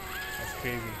 That's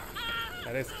crazy.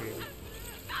 That is crazy.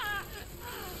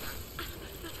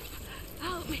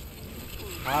 Help me.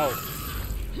 How?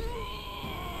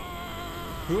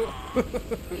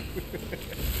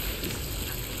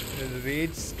 The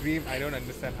rage scream, I don't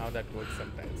understand how that works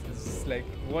sometimes. It's just like,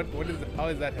 how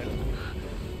is that helping?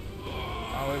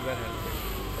 How is that helping?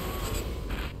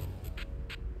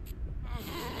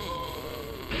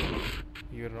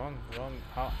 You're wrong.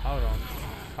 How wrong?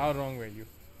 How wrong were you?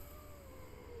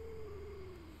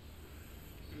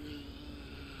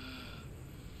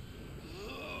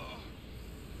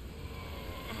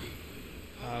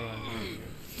 How wrong were you?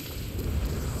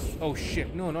 Oh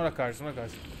shit, no, not a cars, not a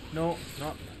cars. No,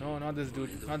 not this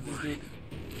dude, not this dude.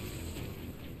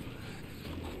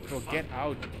 Bro, get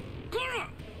out.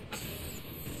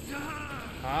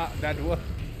 Ah, that worked.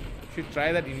 Should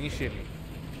try that initially.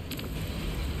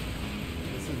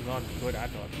 This is not good at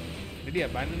all. Did he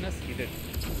abandon us? He did.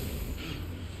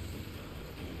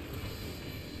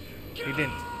 He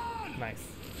didn't. Nice.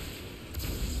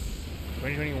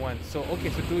 2021. So, okay,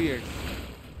 so 2 years.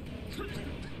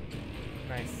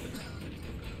 Nice.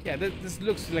 Yeah, this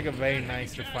looks like a very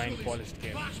nice, refined, polished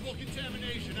game. Possible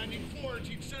contamination. I need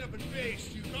quarantine set up in base.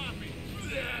 You copy?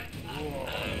 Whoa.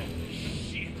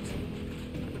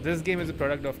 Shit. This game is a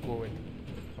product of COVID.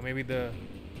 Or maybe the...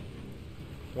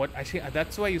 What? Actually,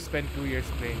 that's why you spent 2 years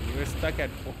playing. You were stuck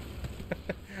at home.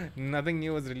 Nothing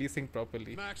new was releasing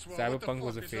properly. Maxwell, Cyberpunk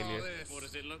was a failure. What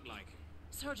does it look like?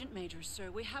 Sergeant Major, sir,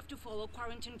 we have to follow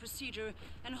quarantine procedure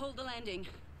and hold the landing.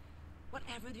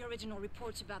 Whatever the original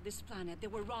reports about this planet, they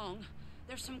were wrong.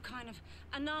 There's some kind of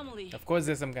anomaly. Of course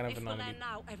there's some kind of If we anomaly. land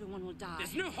now, everyone will die.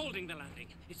 There's no holding the landing.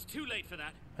 It's too late for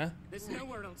that. Huh? There's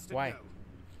nowhere else to Why? go.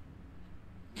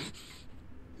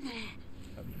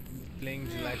 Playing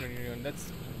July 2021. That's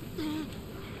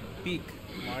peak.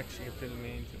 March, April,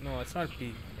 May. No, it's not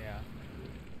peak. Yeah.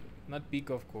 Not peak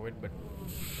of COVID, but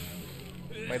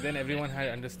by then everyone had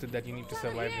understood that you need to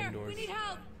survive indoors. We need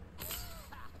help.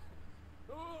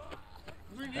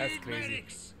 We That's need crazy.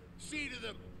 medics. See to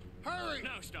them. Hurry! No,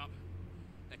 stop.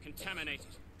 They're contaminated.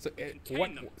 So Contain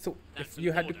what? them. So That's if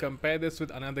you had to important. compare this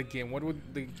with another game, what would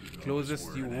the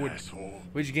closest you would?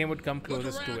 Which game would come Look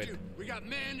closest to around it? you. We got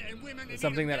men and women It's that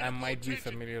something need that I medical might be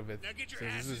attention. familiar with. Now get your So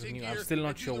this asses is in new. gear I'm still not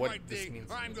and do sure the what right this thing,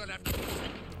 means. or I'm gonna have to...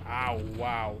 Ow!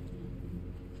 Wow.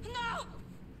 No.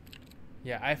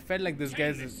 Yeah, I felt like this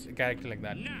guy's a character like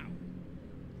that. Now.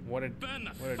 What a Burn the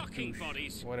what a fucking douche.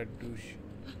 bodies. What a douche.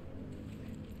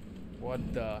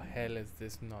 What the hell is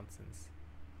this nonsense?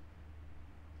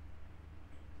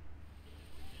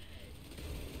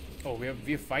 Oh,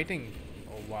 we're fighting.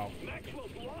 Oh wow. Maxwell's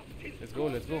lost his Let's go,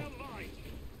 let's go. goddamn mind.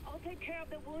 I'll take care of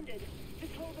the wounded.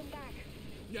 Just hold them back.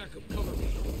 Jakob, cover me.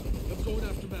 I'm going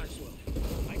after Maxwell.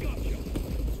 I got you.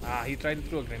 Ah, he tried to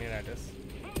throw a grenade at us.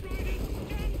 Outriders,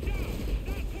 stand down.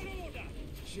 That's an order.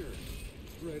 Sure.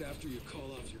 Right after you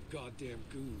call off your goddamn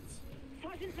goons.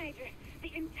 Sergeant Major,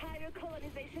 the entire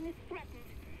colonization is threatened.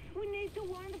 We need to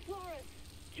warn the florists.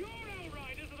 Your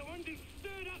Outriders are the ones who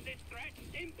stirred up this threat.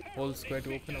 Hold square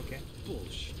to open. Okay.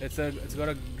 Bullshit. It's got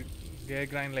a gear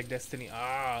grind like Destiny.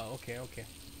 Ah, okay, okay.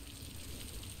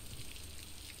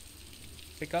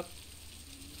 Pick up.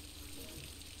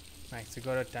 Nice. We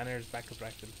got a Tanner's backup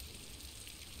rifle.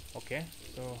 Okay.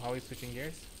 So how are we switching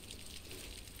gears?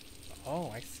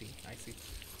 Oh, I see. I see.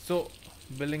 So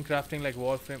building, crafting like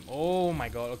Warframe. Oh my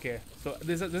god. Okay. So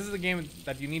this is a game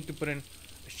that you need to put in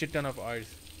a shit ton of hours.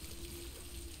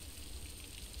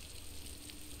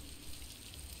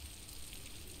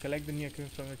 Collect the new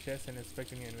equipment from the chest and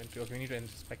inspect in your inventory. Okay, we need to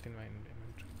inspect in my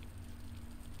inventory.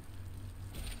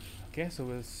 Okay, so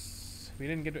we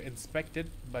didn't get to inspect it,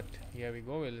 but here we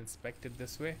go. We'll inspect it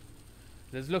this way.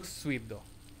 This looks sweet though.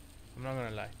 I'm not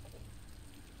gonna lie.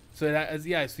 So that is,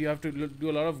 yeah. So you have to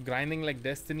do a lot of grinding like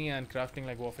Destiny and crafting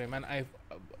like Warframe. And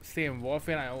same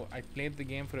Warframe. I played the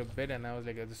game for a bit and I was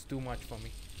like, this is too much for me.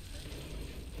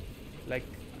 Like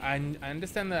I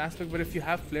understand the aspect, but if you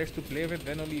have players to play with,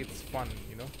 then only it's fun,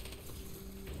 you know.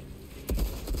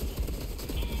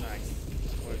 Nice.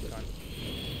 Well done.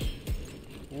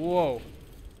 Whoa.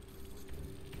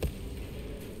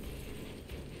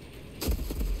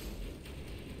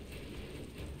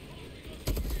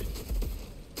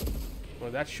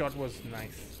 Bro, that shot was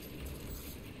nice.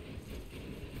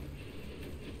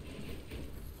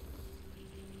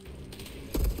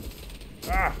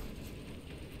 Ah!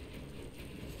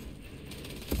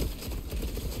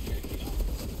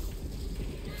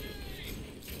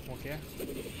 Okay.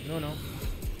 No, no.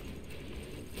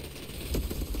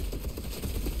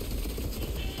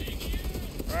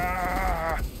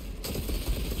 Ah!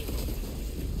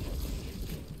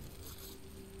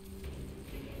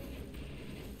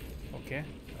 Okay.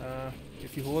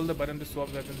 If you hold the button to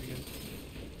swap weapons, you can.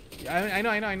 Yeah, I know.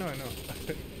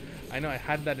 I know. I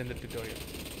had that in the tutorial.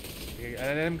 Okay,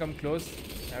 I let him come close.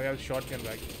 Now we have a shotgun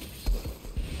back.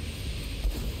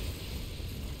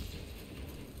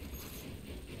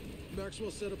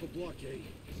 Maxwell set up a blockade.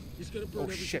 He's gonna burn Oh,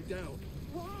 everything shit. down.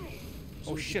 Why?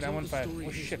 Oh he shit, can I'm tell on the fire. story Oh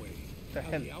his shit. way. The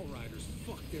How hell? the Outriders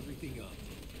fucked everything up.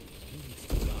 He needs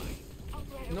to die.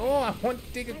 Outrider, No, I want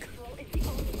to take a. Maxwell is the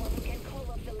only one who can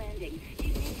call off the landing. You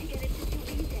need to get it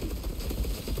to Eden.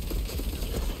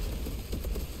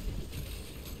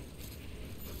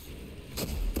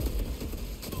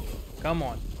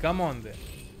 Come on there.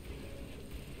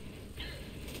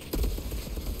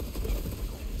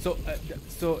 So,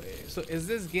 so is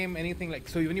this game anything like?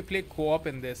 So when you play co-op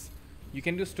in this, you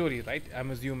can do story, right? I'm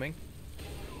assuming.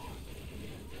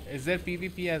 Is there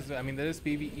PvP as well? I mean, there is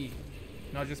PvE,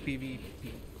 not just PvP.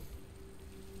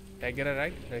 Did I get it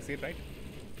right? Did I say it right?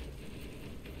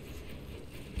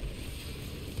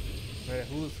 Where?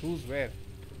 Who's where?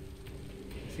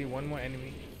 I see one more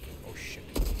enemy. Oh shit.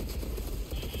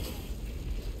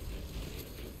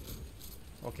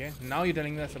 Okay, now you're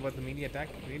telling us about the melee attack?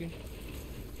 Really?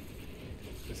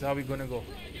 This is how we're gonna go.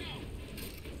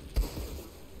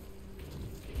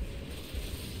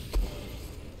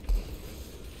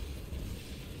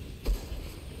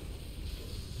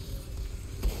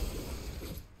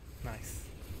 Nice.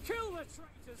 Kill the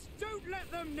traitors. Don't let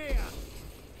them near.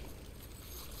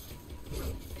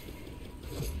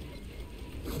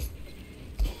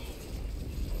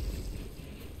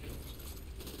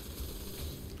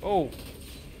 Oh.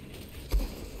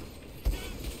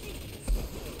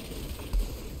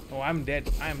 Oh, I'm dead.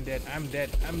 I'm dead. I'm dead.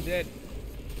 I'm dead.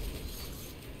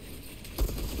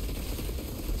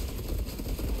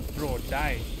 Bro,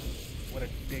 die. What a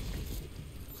dick.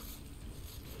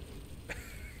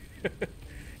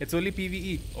 It's only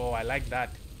PvE. Oh, I like that.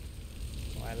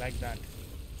 Oh, I like that.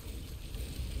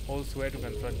 Hold square to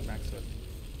confront Maxwell.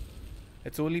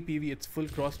 It's only PvE. It's full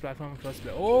cross-platform,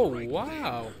 cross-play. Oh,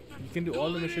 wow. You can do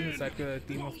all the missions inside a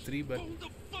team of 3, but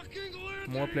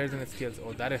more players and skills.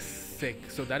 Oh, that is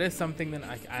sick. So that is something that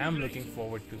I am looking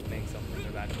forward to playing something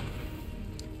like that.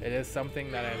 It is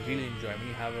something that I really enjoy when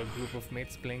you have a group of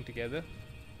mates playing together.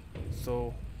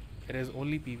 So it is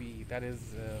only PvE. That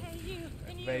is a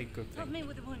very good thing. Help me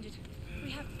with the wounded.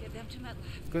 We have to get them to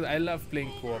MetLife. Because I love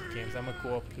playing co-op games. I'm a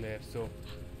co-op player, so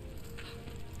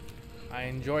I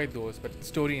enjoy those. But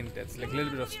story intense, like a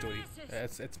little bit of story.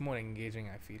 It's more engaging,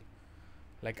 I feel.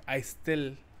 Like I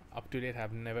still, up to date,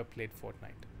 have never played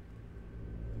Fortnite.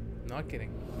 Not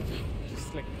kidding.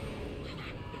 Just like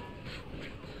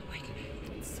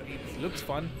it looks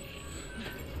fun.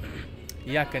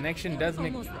 Yeah, connection does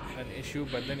make an issue,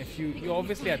 but then if you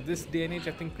obviously at this day and age,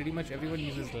 I think pretty much everyone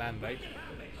uses LAN, right?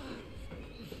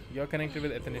 You're connected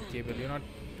with Ethernet cable. You're not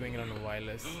doing it on a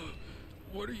wireless.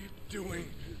 What are you doing?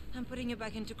 I'm putting you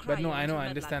back into cryo. But no, I know, I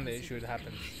understand the issue. It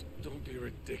happens. Don't be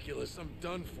ridiculous. I'm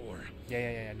done for.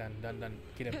 Yeah. Done.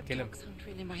 Kill him. Kill him.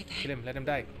 Really Kill him. Let him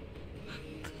die.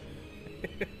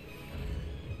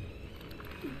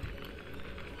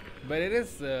 But it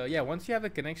is, yeah. Once you have the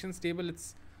connection stable,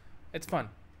 it's fun.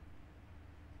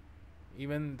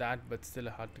 Even that, but still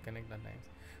hard to connect at times.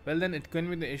 Well, then it can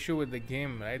be the issue with the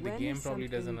game, right? The game probably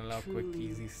doesn't allow quick,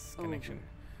 easy connection.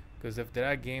 Because if there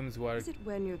are games who are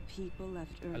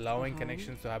allowing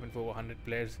connections to happen for over 100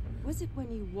 players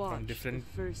from different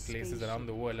places around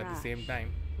the world at the same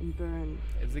time,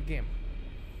 it's a game.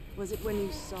 Was it when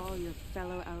you saw your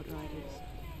fellow Outriders?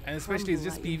 And especially it's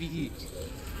just PvE.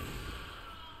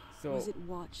 So was it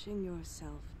watching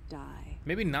yourself die?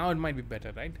 Maybe now it might be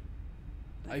better, right?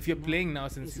 If you're playing now,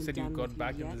 since you said you got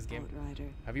back in this game,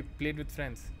 have you played with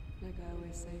friends? Like I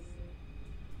always say,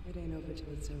 it ain't over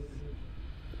till it's over.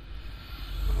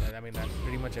 I mean, that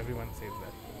pretty much everyone says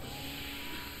that.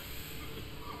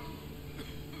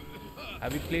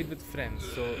 Have you played with friends?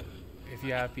 So if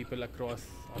you have people across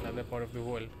another part of the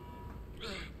world,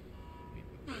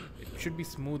 it should be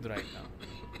smooth right now.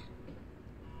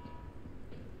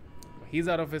 He's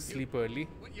out of his sleep early.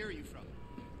 What year are you from?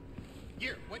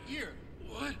 Year? What year?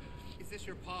 What? Is this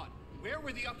your pod? Where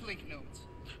were the uplink nodes?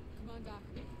 Come on, Doc.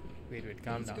 Wait,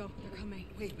 calm down. Go. They're coming.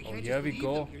 Wait, we Oh, can't here just we leave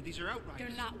go. them here. These are Outriders.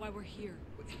 They're not why we're here.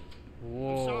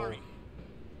 Whoa. I'm sorry.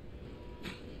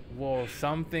 Whoa,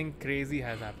 something crazy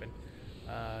has happened.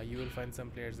 You will find some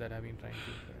players that have been trying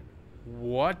to...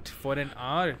 What? For an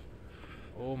hour?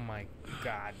 Oh my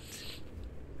god.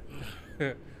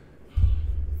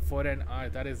 For an hour,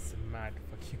 that is mad.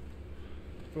 Fuck you.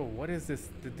 Bro, what is this?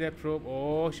 Did they probe?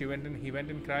 Oh, he went in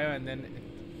cryo and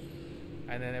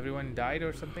then everyone died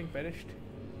or something, perished.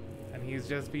 And he's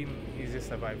just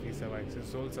survived. He survived. His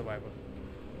sole survivor.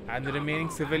 And the remaining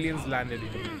civilians landed.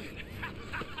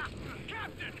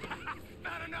 Captain!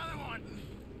 Not another one!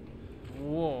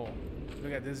 Whoa.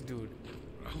 Look at this dude.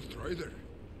 Outrider.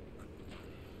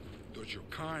 Those your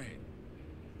kind.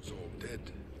 So dead.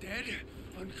 Dead?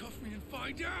 Uncuff me and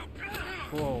find out!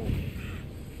 Whoa.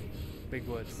 Big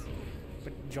words.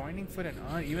 But joining for an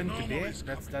hour, even today,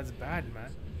 that's bad,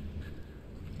 man.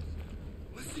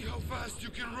 Let's see how fast you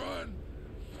can run.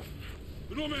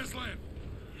 The no man's land,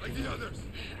 like the others.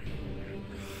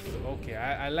 Okay,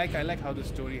 I like how the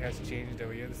story has changed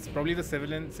over here. It's probably the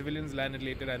civilians landed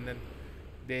later, and then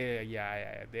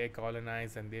they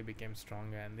colonized and they became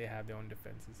stronger and they have their own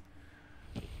defenses.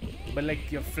 But like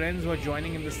your friends who are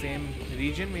joining in the same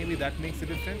region, maybe that makes a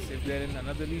difference. If they're in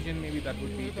another region, maybe that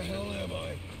would be. Where the hell am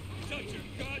I? Shut your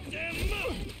goddamn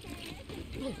mouth!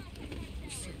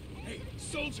 Hey,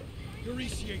 soldier, you're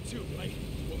ECA too, right?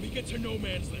 When we get to no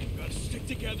man's land, we gotta stick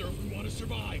together if we want to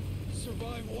survive.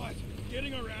 Survive what?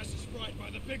 Getting our asses fried by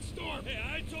the big storm. Hey,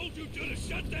 I told you to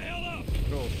shut the hell up!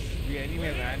 Bro, the enemy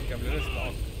has handcuffed. Let us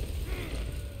talk.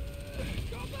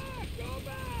 Go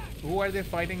back! Who are they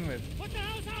fighting with? What the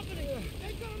hell's happening?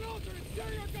 They've got an altar and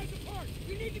tearing our guys apart.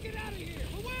 We need to get out of here.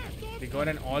 But where? They got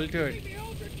an altar. The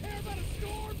altar care about a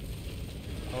storm?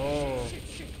 Oh.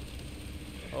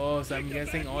 Oh, so I'm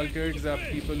guessing alters are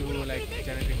people who like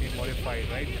genetically modified,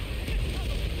 right?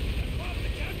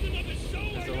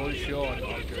 There's a whole show on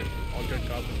altered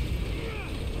carbon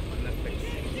on Netflix.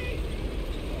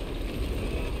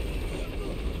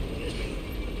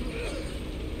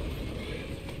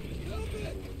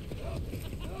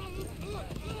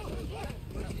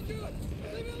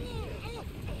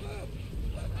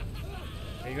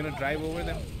 you gonna drive over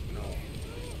them? No.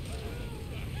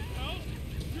 Hell,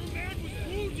 your man was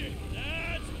wounded.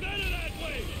 That's better that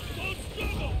way. Don't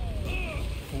struggle.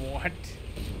 What?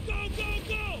 Go, go,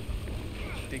 go!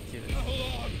 Ridiculous.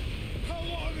 How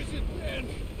long has it been?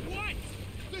 What?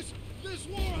 This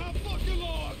war, how fucking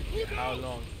long? Who knows? How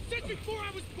long? Since before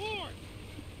I was born.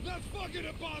 That's fucking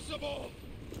impossible.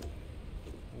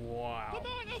 Wow. Come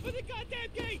on, open the goddamn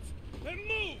gates and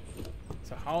move.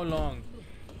 So how long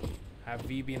have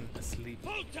we been asleep?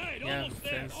 Hold tight, Yeah, almost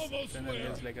there, almost friends where?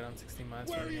 lives like around 60 miles.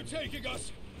 Where from are you here. taking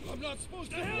us? I'm not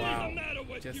supposed to. The hell Wow. is the matter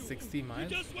with Just you? 60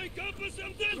 miles? You just wake up or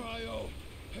something? Cryo,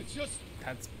 it's just.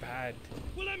 That's bad.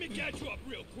 Well, let me catch you up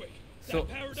real quick. So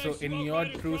in your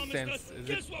true sense,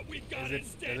 does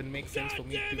it make sense for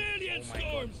me to? Oh my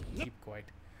God! Keep quiet.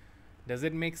 Does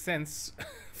it make sense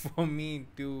for me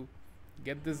to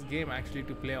get this game actually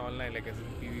to play online, like as in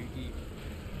PvP?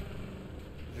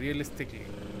 Realistically,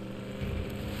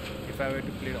 if I were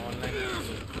to play it online,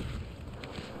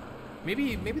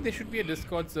 maybe there should be a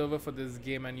Discord server for this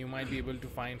game, and you might be able to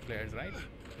find players, right?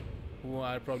 Who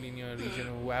are probably in your region,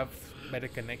 who have better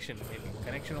connection. Maybe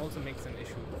connection also makes an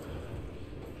issue.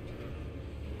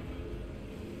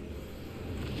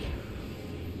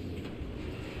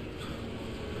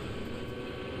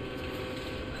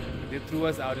 They threw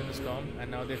us out in the storm, and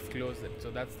now they've closed it.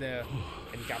 So that's their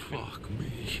encampment. Fuck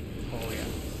me. Oh yeah.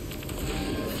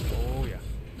 Oh yeah.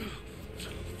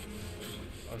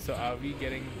 Also, are we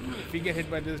getting? If we get hit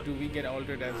by this, do we get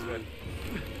altered as well?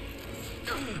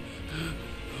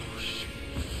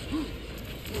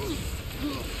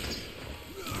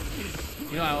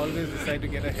 You know, I always decide to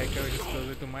get a hacker which is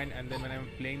closer to mine, and then when I'm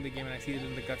playing the game and I see it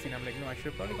in the cutscene, I'm like, no, I should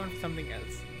have probably gone for something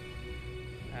else.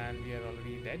 And we are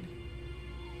already dead.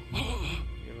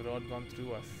 They've all gone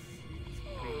through us. It's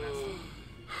pretty nasty.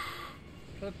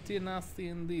 Pretty nasty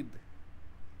indeed.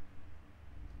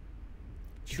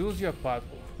 Choose your path.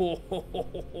 Ho, ho, ho,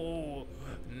 ho, ho.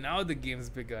 Now the game's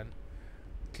begun.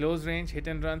 Close range, hit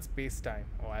and run, space time.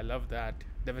 Oh, I love that.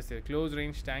 Devastator. Close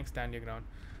range, tank, stand your ground.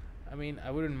 I mean,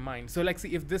 I wouldn't mind. So, like,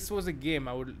 see, if this was a game,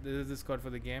 this is Discord for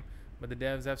the game, but the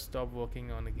devs have stopped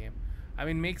working on the game. I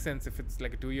mean, makes sense if it's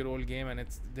like a 2-year-old game and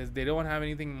they don't have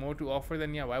anything more to offer.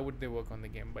 Then yeah, why would they work on the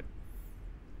game? But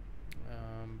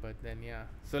then yeah.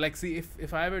 So like, see,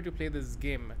 if I were to play this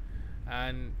game,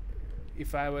 and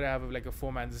if I were to have like a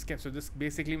 4-man this game, so this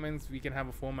basically means we can have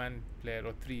a 4-man player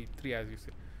or three as you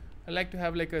say. I like to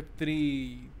have like a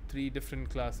three different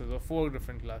classes or 4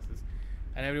 different classes,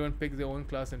 and everyone picks their own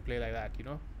class and play like that, you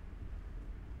know.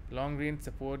 Long range,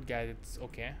 support, gadgets,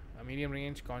 okay. A medium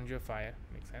range, conjure, fire,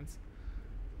 makes sense.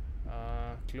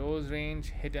 Close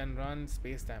range, hit and run,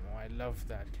 space time. Oh, I love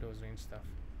that close range stuff.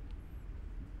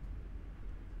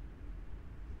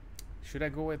 Should I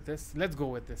go with this? Let's go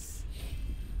with this.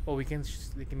 Oh, we can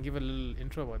give a little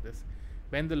intro about this.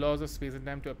 Bend the laws of space and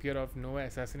time to appear out of nowhere,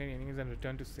 assassinate enemies, and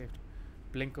return to safety.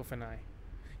 Blink of an eye.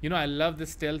 You know, I love the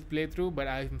stealth playthrough, but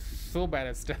I'm so bad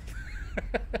at stealth.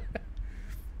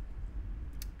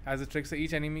 As a trickster,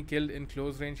 each enemy killed in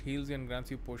close range heals you and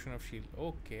grants you a portion of shield.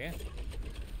 Okay.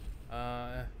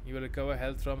 You will recover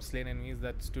health from slain enemies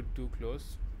that stood too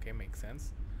close. Okay, makes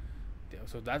sense.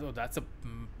 So that's a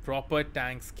proper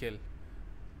tank skill.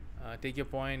 Take your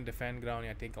point, defend ground.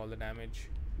 Yeah, take all the damage.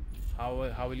 How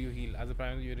will you heal? As a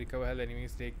primary, you recover health.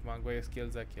 Enemies take marked by your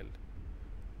skills are killed.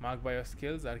 Marked by your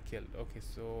skills are killed. Okay,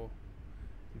 so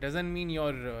doesn't mean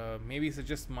your maybe it's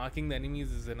just marking the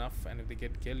enemies is enough, and if they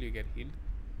get killed, you get healed.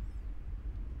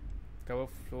 Cover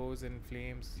flows in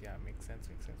flames. Yeah, makes sense.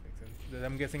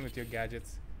 I'm guessing with your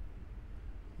gadgets,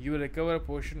 you will recover a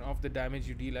portion of the damage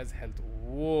you deal as health.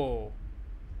 Whoa.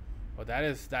 Oh,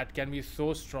 that can be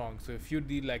so strong. So if you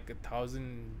deal like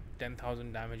 1,000,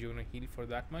 10,000 damage, you're gonna heal for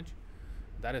that much.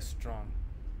 That is strong.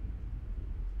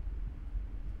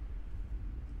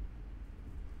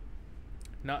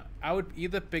 Now I would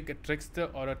either pick a Trickster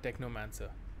or a Technomancer.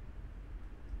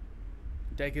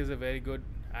 Tech is a very good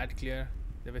add clear.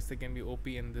 Devastator can be OP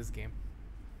in this game.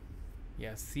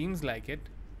 Yeah, seems like it.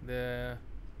 So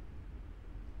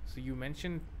you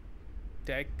mentioned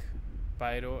Tech,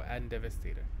 Pyro, and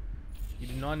Devastator. You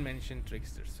did not mention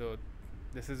Trickster, so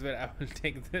this is where I will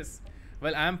take this.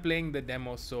 Well, I'm playing the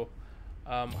demo, so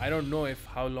I don't know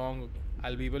how long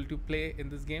I'll be able to play in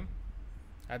this game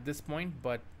at this point,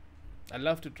 but I'd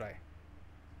love to try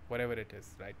whatever it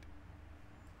is, right?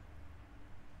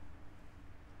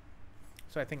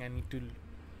 So I think I need to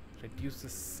reduce the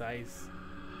size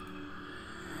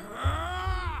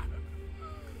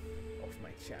of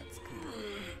my chat screen.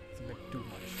 It's a bit too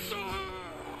much.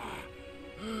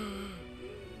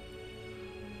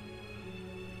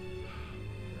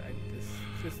 Right, this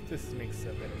This makes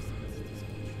better sense. This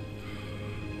much.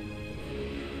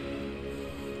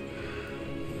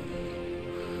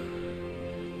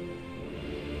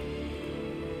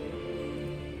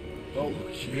 Oh,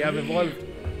 we have evolved.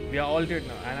 We are altered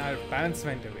now, and our pants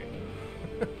went away.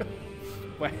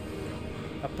 Why?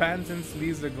 Our pants and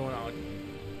sleeves are gone out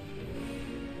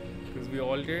because we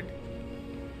altered.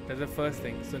 That's the first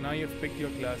thing. So now you've picked your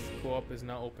class. Co-op is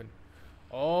now open.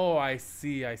 Oh, I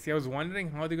see. I was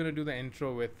wondering how they're gonna do the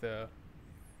intro with. This.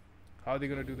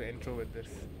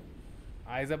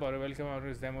 Eyes up or welcome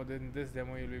Outriders demo. In this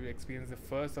demo, you'll be able to experience the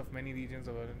first of many regions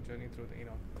of our journey through the.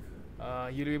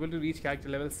 You'll be able to reach character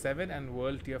level 7 and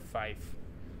world tier 5.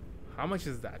 How much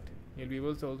is that? You'll be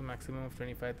able to hold a maximum of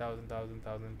 25,000,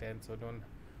 1,010. So don't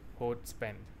hoard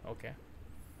spend. Okay.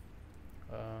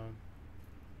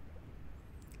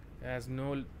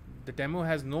 The demo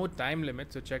has no time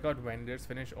limit, so check out vendors,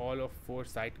 finish all of 4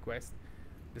 side quests,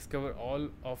 discover all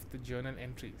of the journal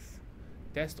entries,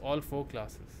 test all 4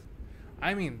 classes.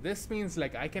 I mean, this means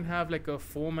like I can have like a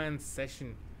 4-man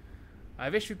session. I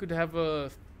wish we could have a.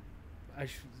 I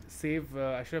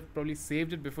should have probably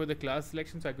saved it before the class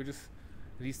selection, so I could just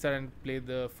restart and play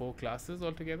the 4 classes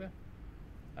all together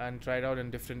and try it out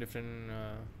in different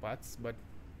parts. But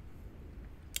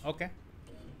okay.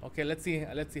 Let's see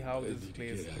how this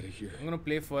plays. I'm gonna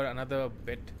play for another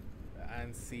bit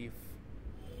and see if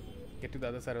get to the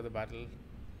other side of the battle.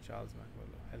 Charles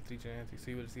Macwell, health regeneration, so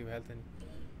you will receive health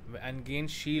and gain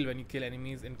shield when you kill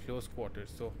enemies in close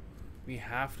quarters. So we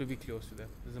have to be close to them.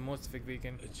 This is the most effective we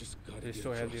can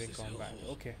restore health during combat.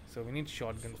 Okay, so we need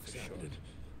shotguns for sure.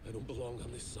 I don't belong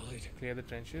on this side. Clear the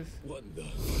trenches. What the?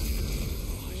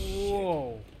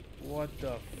 Whoa! What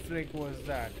the frick was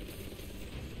that?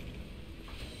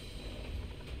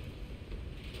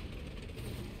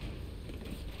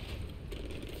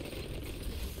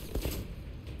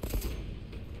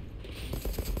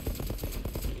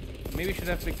 Maybe should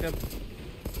have picked up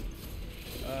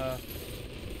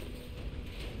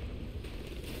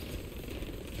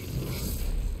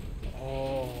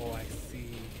oh, I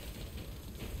see.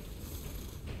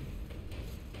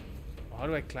 How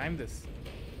do I climb this?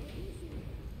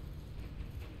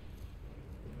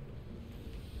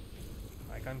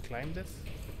 I can't climb this?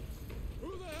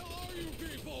 Who the hell are you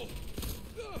people?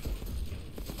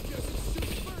 Guess it's shoot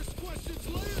first, questions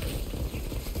later.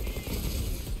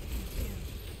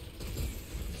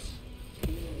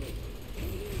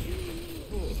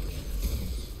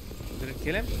 Did it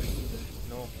kill him?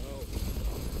 No.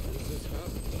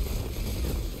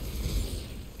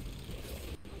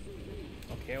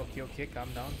 Okay, calm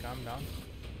down.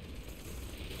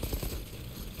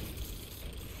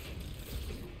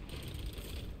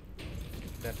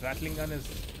 That rattling gun is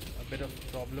a bit of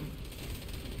a problem,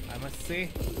 I must say.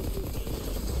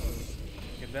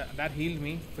 Okay, that healed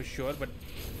me for sure, but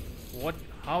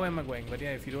how am I going? But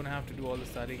yeah, if you don't have to do all the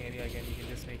starting area again, you can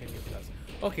just make a new class.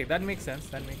 Okay, that makes sense.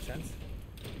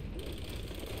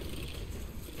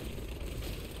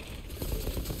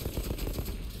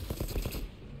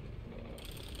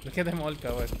 Look at them all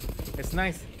covered. It's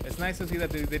nice to see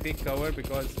that they take cover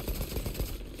because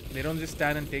they don't just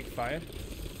stand and take fire.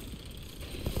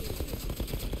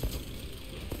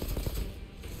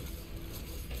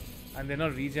 And they're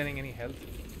not regenerating any health.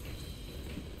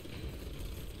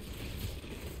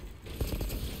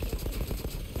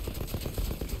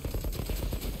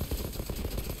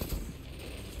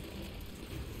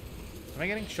 Am I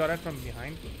getting shot at from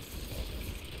behind?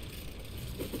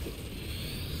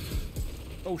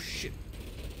 Oh shit.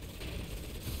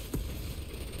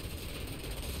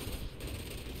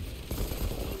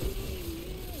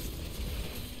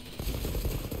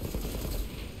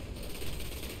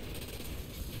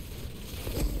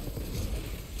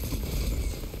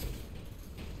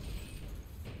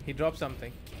 He dropped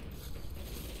something.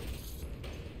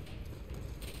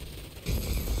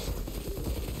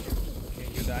 Okay,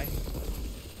 you die.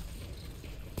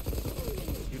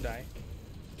 You die.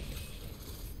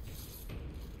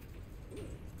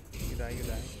 You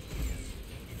die.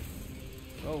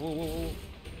 Whoa.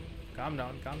 Calm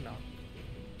down.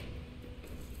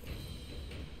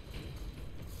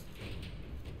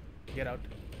 Get out.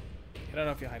 Get out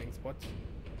of your hiding spots.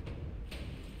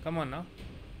 Come on now.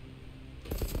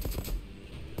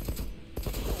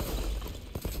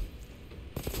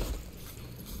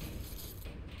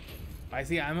 I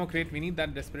see ammo crate. We need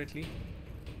that desperately.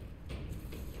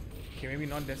 Okay, maybe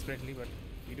not desperately, but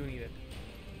we do need it.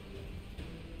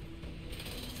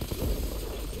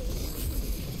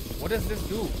 What does this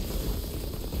do?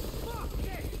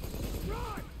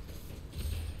 Run!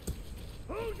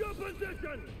 Hold your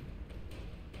position!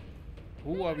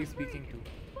 Who are we speaking to?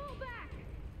 Fall back!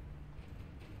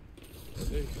 Are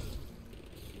they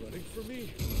running for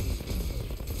me?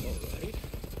 Alright.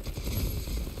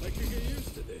 I can get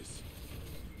used to this.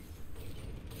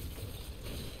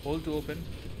 Hold to open.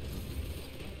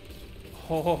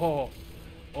 Oh,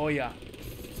 oh yeah.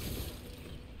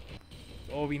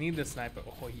 Oh, we need the sniper.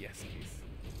 Oh yes, please.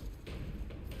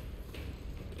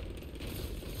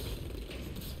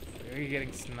 We're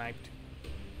getting sniped.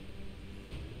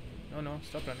 No, no,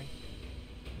 stop running.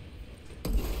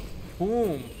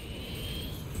 Boom!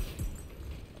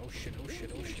 Oh shit, oh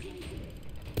shit, oh shit.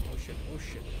 Oh shit, oh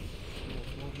shit.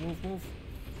 Move, move, move, move.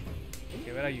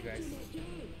 Okay, where are you guys?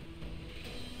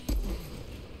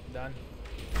 Done.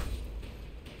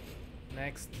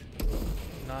 Next.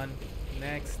 None.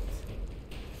 Next.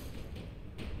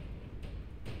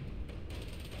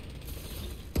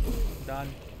 Done.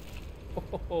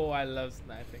 Oh, I love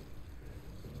sniping.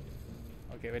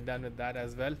 Okay, we're done with that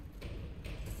as well.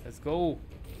 Let's go.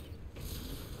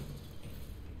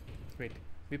 Wait,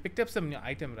 we picked up some new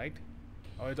item, right?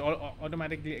 Oh, it all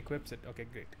automatically equips it. Okay,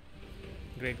 great.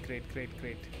 Great, great, great,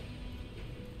 great.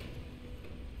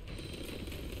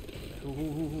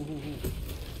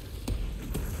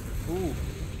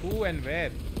 Who and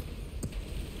where?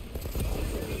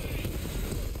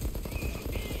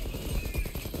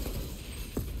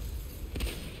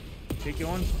 Take your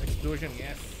own explosion,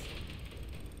 yes.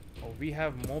 Oh, we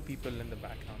have more people in the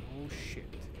background. Oh shit.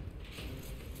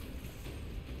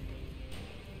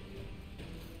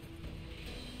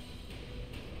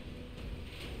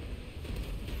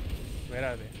 Where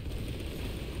are they?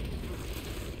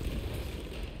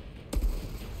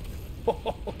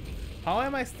 How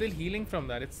am I still healing from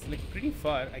that? It's like pretty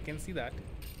far. I can see that.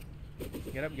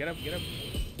 Get up, get up, get up.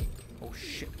 Oh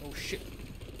shit, oh shit.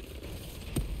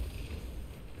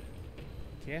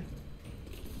 Okay.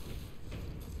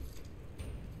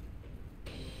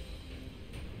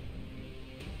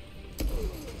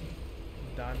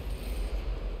 Done.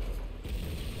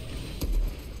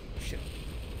 Shit.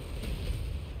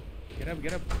 Get up,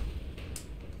 get up.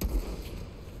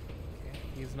 Okay.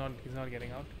 He's not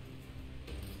getting out.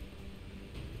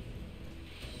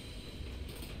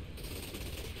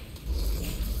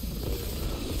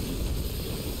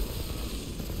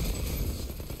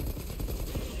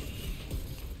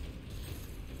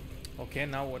 Okay,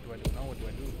 now what do I do? Now what do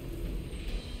I do?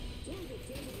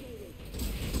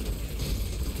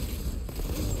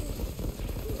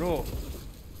 Bro.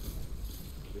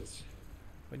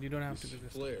 But you don't have to do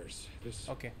this. Flares.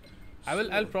 Okay.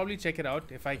 I'll probably check it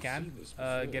out if I can.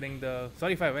 Getting the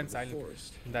sorry if I went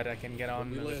silent. That I can get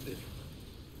on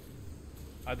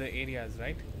other areas,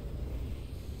 right?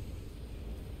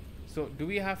 So do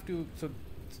we have to so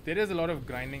there is a lot of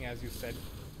grinding as you said.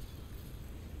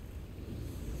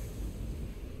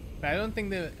 I don't think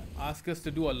they ask us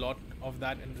to do a lot of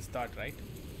that in the start, right?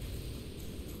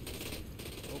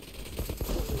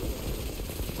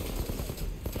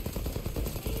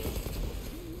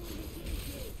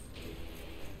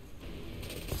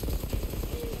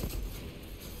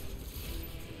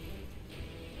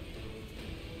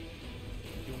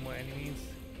 Two more enemies.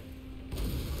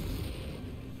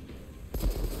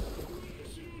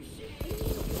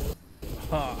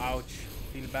 Oh, ouch.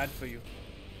 Feel bad for you.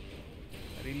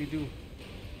 I really do.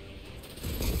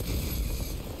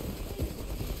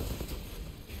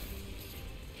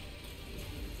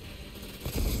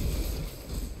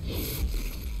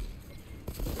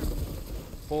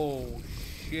 Oh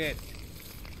shit.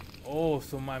 Oh,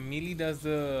 so my melee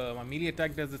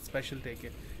attack does its special take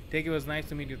it. Take it was nice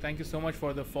to meet you. Thank you so much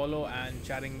for the follow and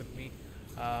chatting with me.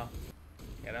 Yeah,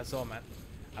 that's all, man.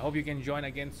 I hope you can join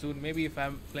again soon. Maybe if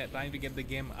I'm planning to get the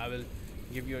game, I will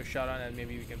give you a shout out and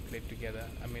maybe we can play it together.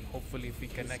 I mean, hopefully if we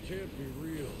connect. This can't be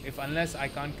real. Unless I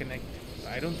can't connect.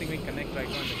 I don't think we connect right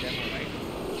now in the demo, right?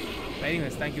 But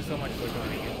anyways, thank you so much for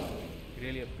joining in.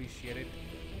 Really appreciate it.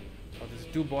 Oh, there's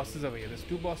two bosses over here. There's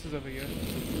two bosses over here.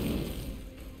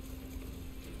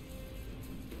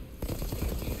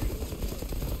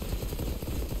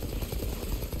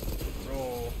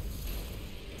 Bro.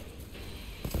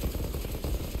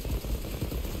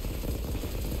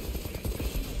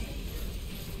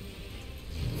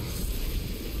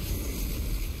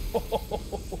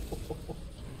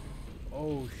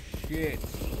 Oh shit.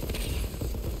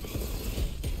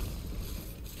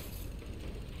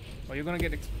 Oh, you're gonna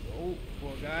get oh,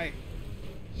 poor guy.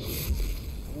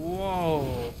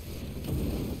 Whoa.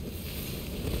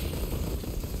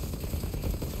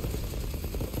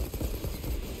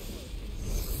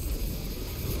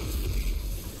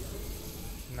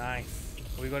 Nice.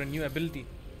 We got a new ability.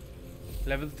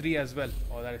 Level 3 as well.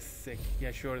 Oh, that is sick.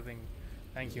 Yeah, sure thing.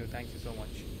 Thank you so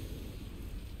much.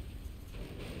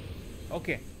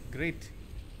 Okay, great.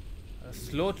 A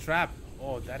slow trap.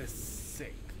 Oh, that is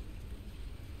sick.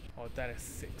 Oh, that is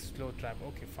sick. Slow trap.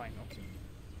 Okay, fine. Okay.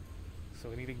 So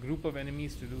we need a group of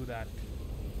enemies to do that.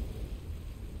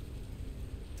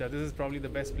 So this is probably the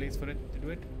best place for it to do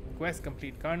it. Quest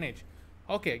complete. Carnage.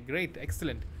 Okay, great.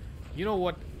 Excellent. You know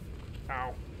what?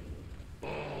 Ow.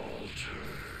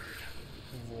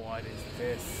 What is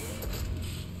this?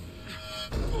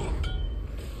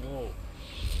 Whoa.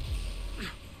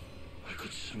 I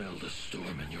could smell the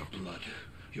storm in your blood.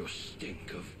 Your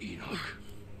stink of Enoch.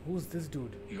 Who's this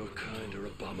dude? Your kind are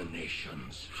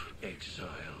abominations. Exile.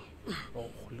 Oh,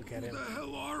 look at him. Who the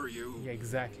hell are you? Yeah,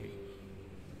 exactly.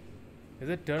 Is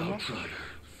it Termo? Outrider.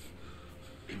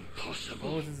 Impossible.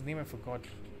 What was his name? I forgot.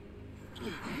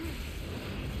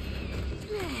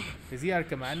 Is he our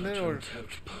commander Such or?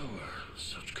 untapped power,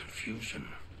 such confusion.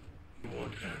 You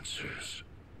want answers.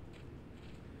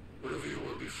 Whatever you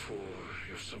were before,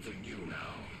 you're something new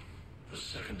now. A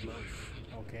second life.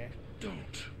 Okay.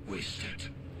 Don't waste it.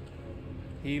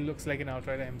 He looks like an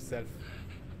outrider himself.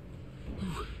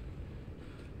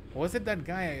 Was it that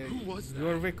guy? Who was that?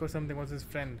 Jorvik or something was his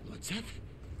friend. Lord Seth?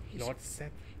 Lord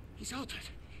Seth? He's altered.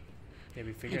 Yeah, we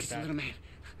I'm figured just a that. little man.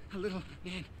 A little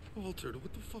man. Altered?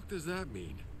 What the fuck does that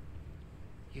mean?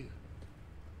 You.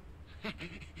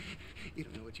 You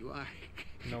don't know what you are.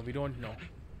 No, we don't know.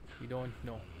 We don't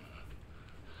know.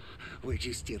 Where'd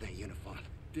you steal that uniform?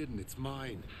 Didn't, it's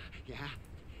mine. Yeah?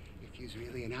 If you's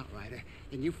really an outrider,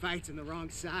 then you fights on the wrong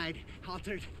side.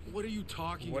 Altered. What are you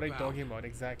talking What are about? you talking about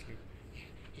exactly?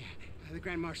 Yeah, the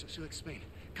Grand Marshal, she'll explain.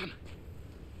 Come.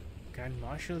 Grand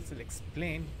Marshal will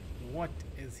explain. What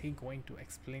is he going to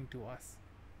explain to us?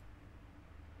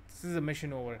 This is a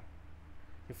mission over.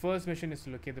 Your first mission is to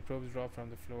locate the probes dropped from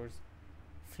the floors.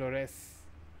 Flores.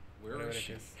 Where whatever is it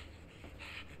she? is.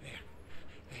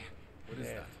 What is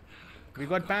There. that? We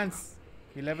got pants.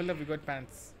 We leveled up, we got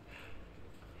pants.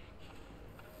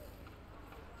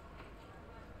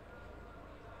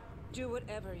 Do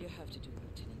whatever you have to do,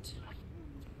 Lieutenant.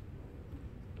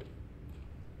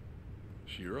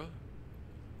 Shira?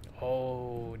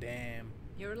 Oh, damn.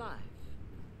 You're alive.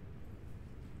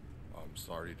 I'm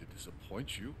sorry to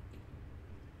disappoint you.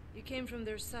 You came from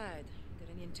their side. Got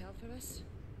any intel for us?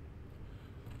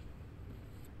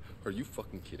 Are you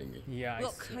fucking kidding me? Yeah,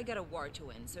 Look, see. I got a war to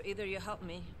win, so either you help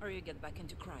me or you get back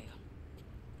into cryo.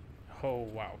 Oh,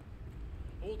 wow.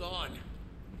 Hold on.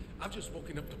 I've just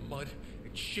woken up to mud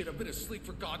and shit. I've been asleep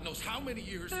for God knows how many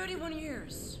years. 31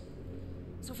 years.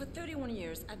 So for 31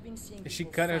 years, I've been seeing She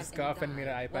people cut her fight scarf and die made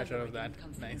an eye patch while out of they were that. getting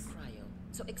comfy Nice. in cryo.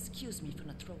 So excuse me for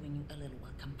not throwing you a little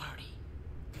welcome party.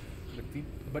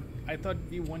 But I thought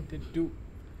we wanted to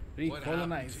What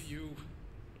happened recolonize. to you?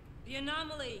 The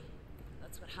anomaly.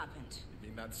 That's what happened. You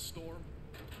mean that storm?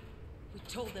 We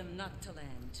told them not to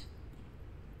land.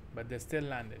 But they still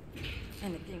landed.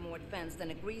 Anything more advanced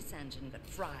than a grease engine got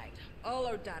fried. All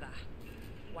our data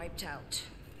wiped out.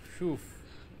 Shoof.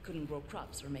 We couldn't grow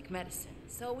crops or make medicine,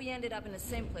 so we ended up in the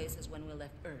same place as when we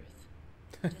left Earth.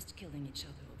 Just killing each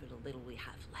other over the little we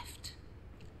have left.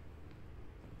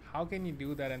 How can you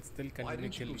do that and still Why continue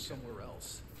didn't you killing? go somewhere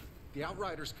else? The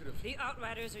Outriders could have... The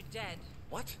Outriders are dead.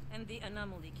 What? And the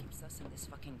anomaly keeps us in this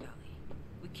fucking valley.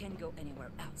 We can't go anywhere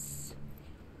else.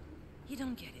 You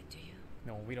don't get it, do you?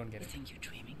 No, we don't get You it. think you're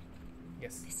dreaming?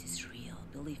 Yes. This is real.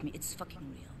 Believe me, it's fucking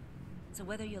real. So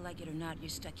whether you like it or not, you're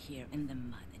stuck here in the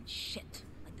mud and shit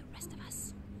like the rest of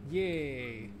us.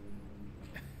 Yay.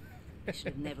 You should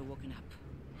have never woken up.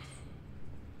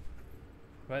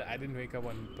 Well, I didn't wake up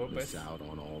on purpose. Miss out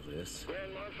on all this.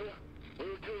 Grand Marshal, we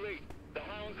were too late. The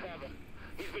hounds have him.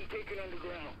 He's been taken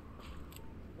underground.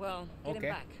 Well, get him Okay.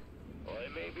 back. Well,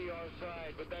 it may be our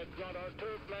side, but that's not our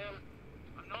turf, man.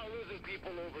 I'm not losing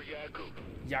people over Yakub.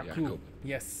 Yakub.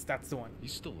 Yes, that's the one.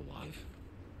 He's still alive?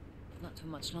 Not too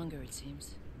much longer, it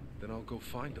seems. Then I'll go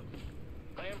find him.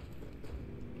 Ma'am?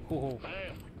 Oh,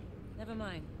 Ma'am? Never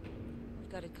mind. We've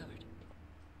got it covered.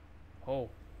 oh.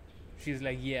 She's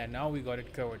like, yeah, now we got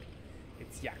it covered.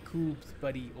 It's Yakub's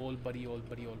buddy, old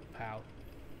pal.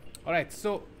 Alright,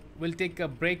 so we'll take a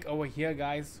break over here,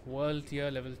 guys. World tier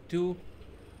level 2.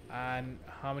 And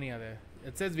how many are there?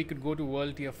 It says we could go to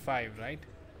world tier 5, right?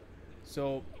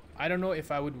 So I don't know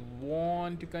if I would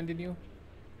want to continue.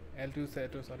 L2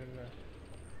 Seto, sorry.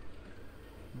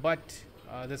 But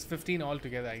there's 15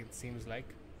 altogether, it seems like.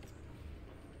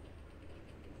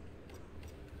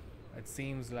 It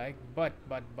seems like, but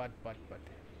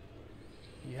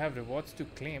you have rewards to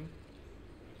claim.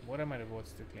 What are my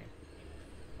rewards to claim?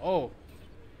 Oh,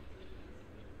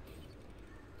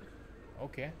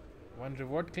 okay, one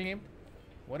reward claimed.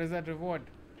 What is that reward?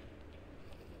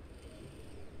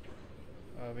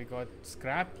 We got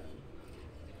scrap.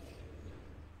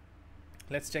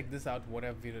 Let's check this out. What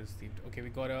have we received? Okay, we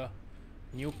got a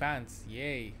new pants.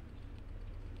 Yay.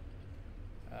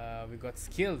 We got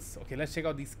skills. Okay, let's check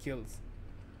out these skills.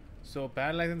 So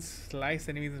paralyze and slice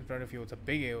enemies in front of you. It's a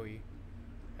big AoE.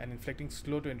 And inflicting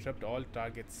slow to interrupt all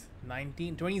targets.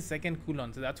 20-second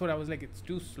cooldown. So that's what I was like, it's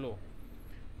too slow.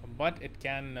 But it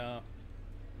can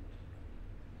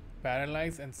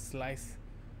paralyze and slice,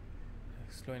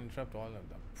 slow and interrupt all of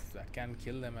them. That can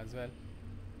kill them as well.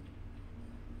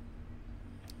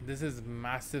 This is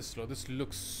massive slow. This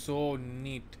looks so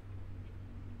neat.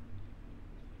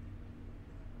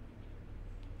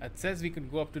 It says we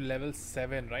could go up to level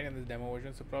 7, right, in this demo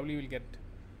version. So probably we'll get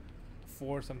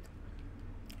 4 something.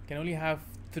 Can only have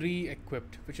 3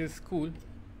 equipped, which is cool.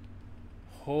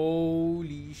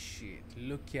 Holy shit,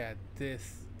 look at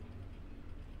this.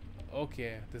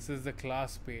 Okay, this is the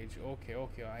class page. Okay,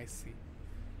 I see.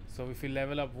 So if you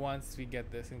level up once, we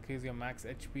get this. Increase your max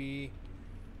HP,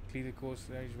 increase the course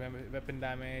weapon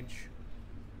damage,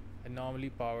 anomaly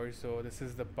power. So this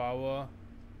is the power.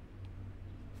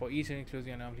 For each includes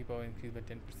your anomaly power increase by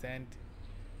 10%.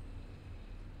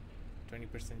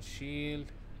 20% shield.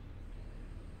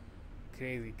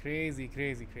 Crazy.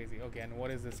 Okay, and what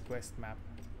is this quest map?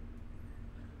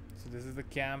 So this is the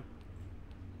camp.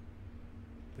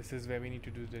 This is where we need to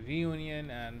do the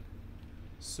reunion and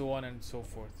so on and so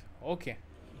forth. Okay,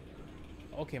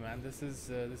 man, this is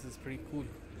pretty cool.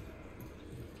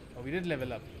 Oh, we did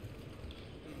level up.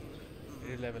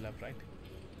 Right?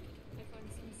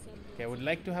 Okay, I would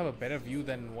like to have a better view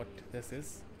than what this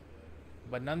is,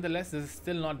 but nonetheless, this is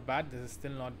still not bad.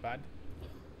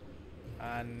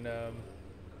 And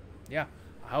yeah,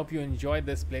 I hope you enjoyed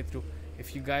this playthrough.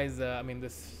 If you guys,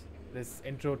 this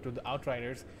intro to the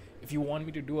Outriders, if you want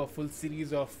me to do a full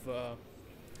series of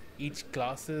each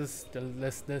classes,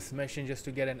 this mission, just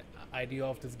to get an idea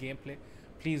of this gameplay,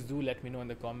 please do let me know in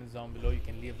the comments down below. You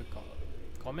can leave a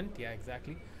comment. Yeah,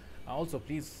 exactly. Also,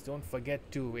 please don't forget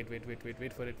to wait for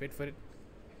it.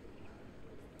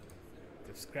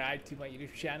 Subscribe to my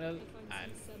YouTube channel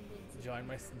and join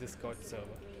my Discord server.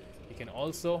 You can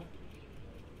also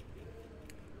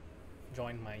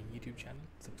join my YouTube channel,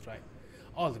 subscribe,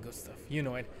 all the good stuff, you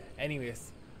know it.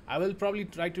 Anyways, I will probably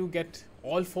try to get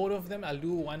all 4 of them. I'll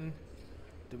do one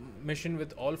mission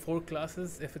with all 4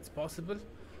 classes if it's possible,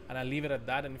 and I'll leave it at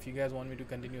that. And if you guys want me to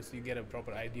continue, so you get a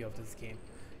proper idea of this game,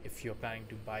 if you're planning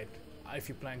to buy it, if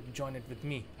you're planning to join it with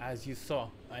me, as you saw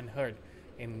and heard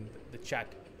in the chat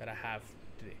that I have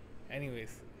today.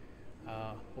 Anyways,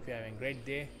 hope you're having a great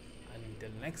day, and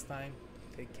until next time,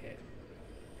 take care.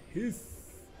 Peace.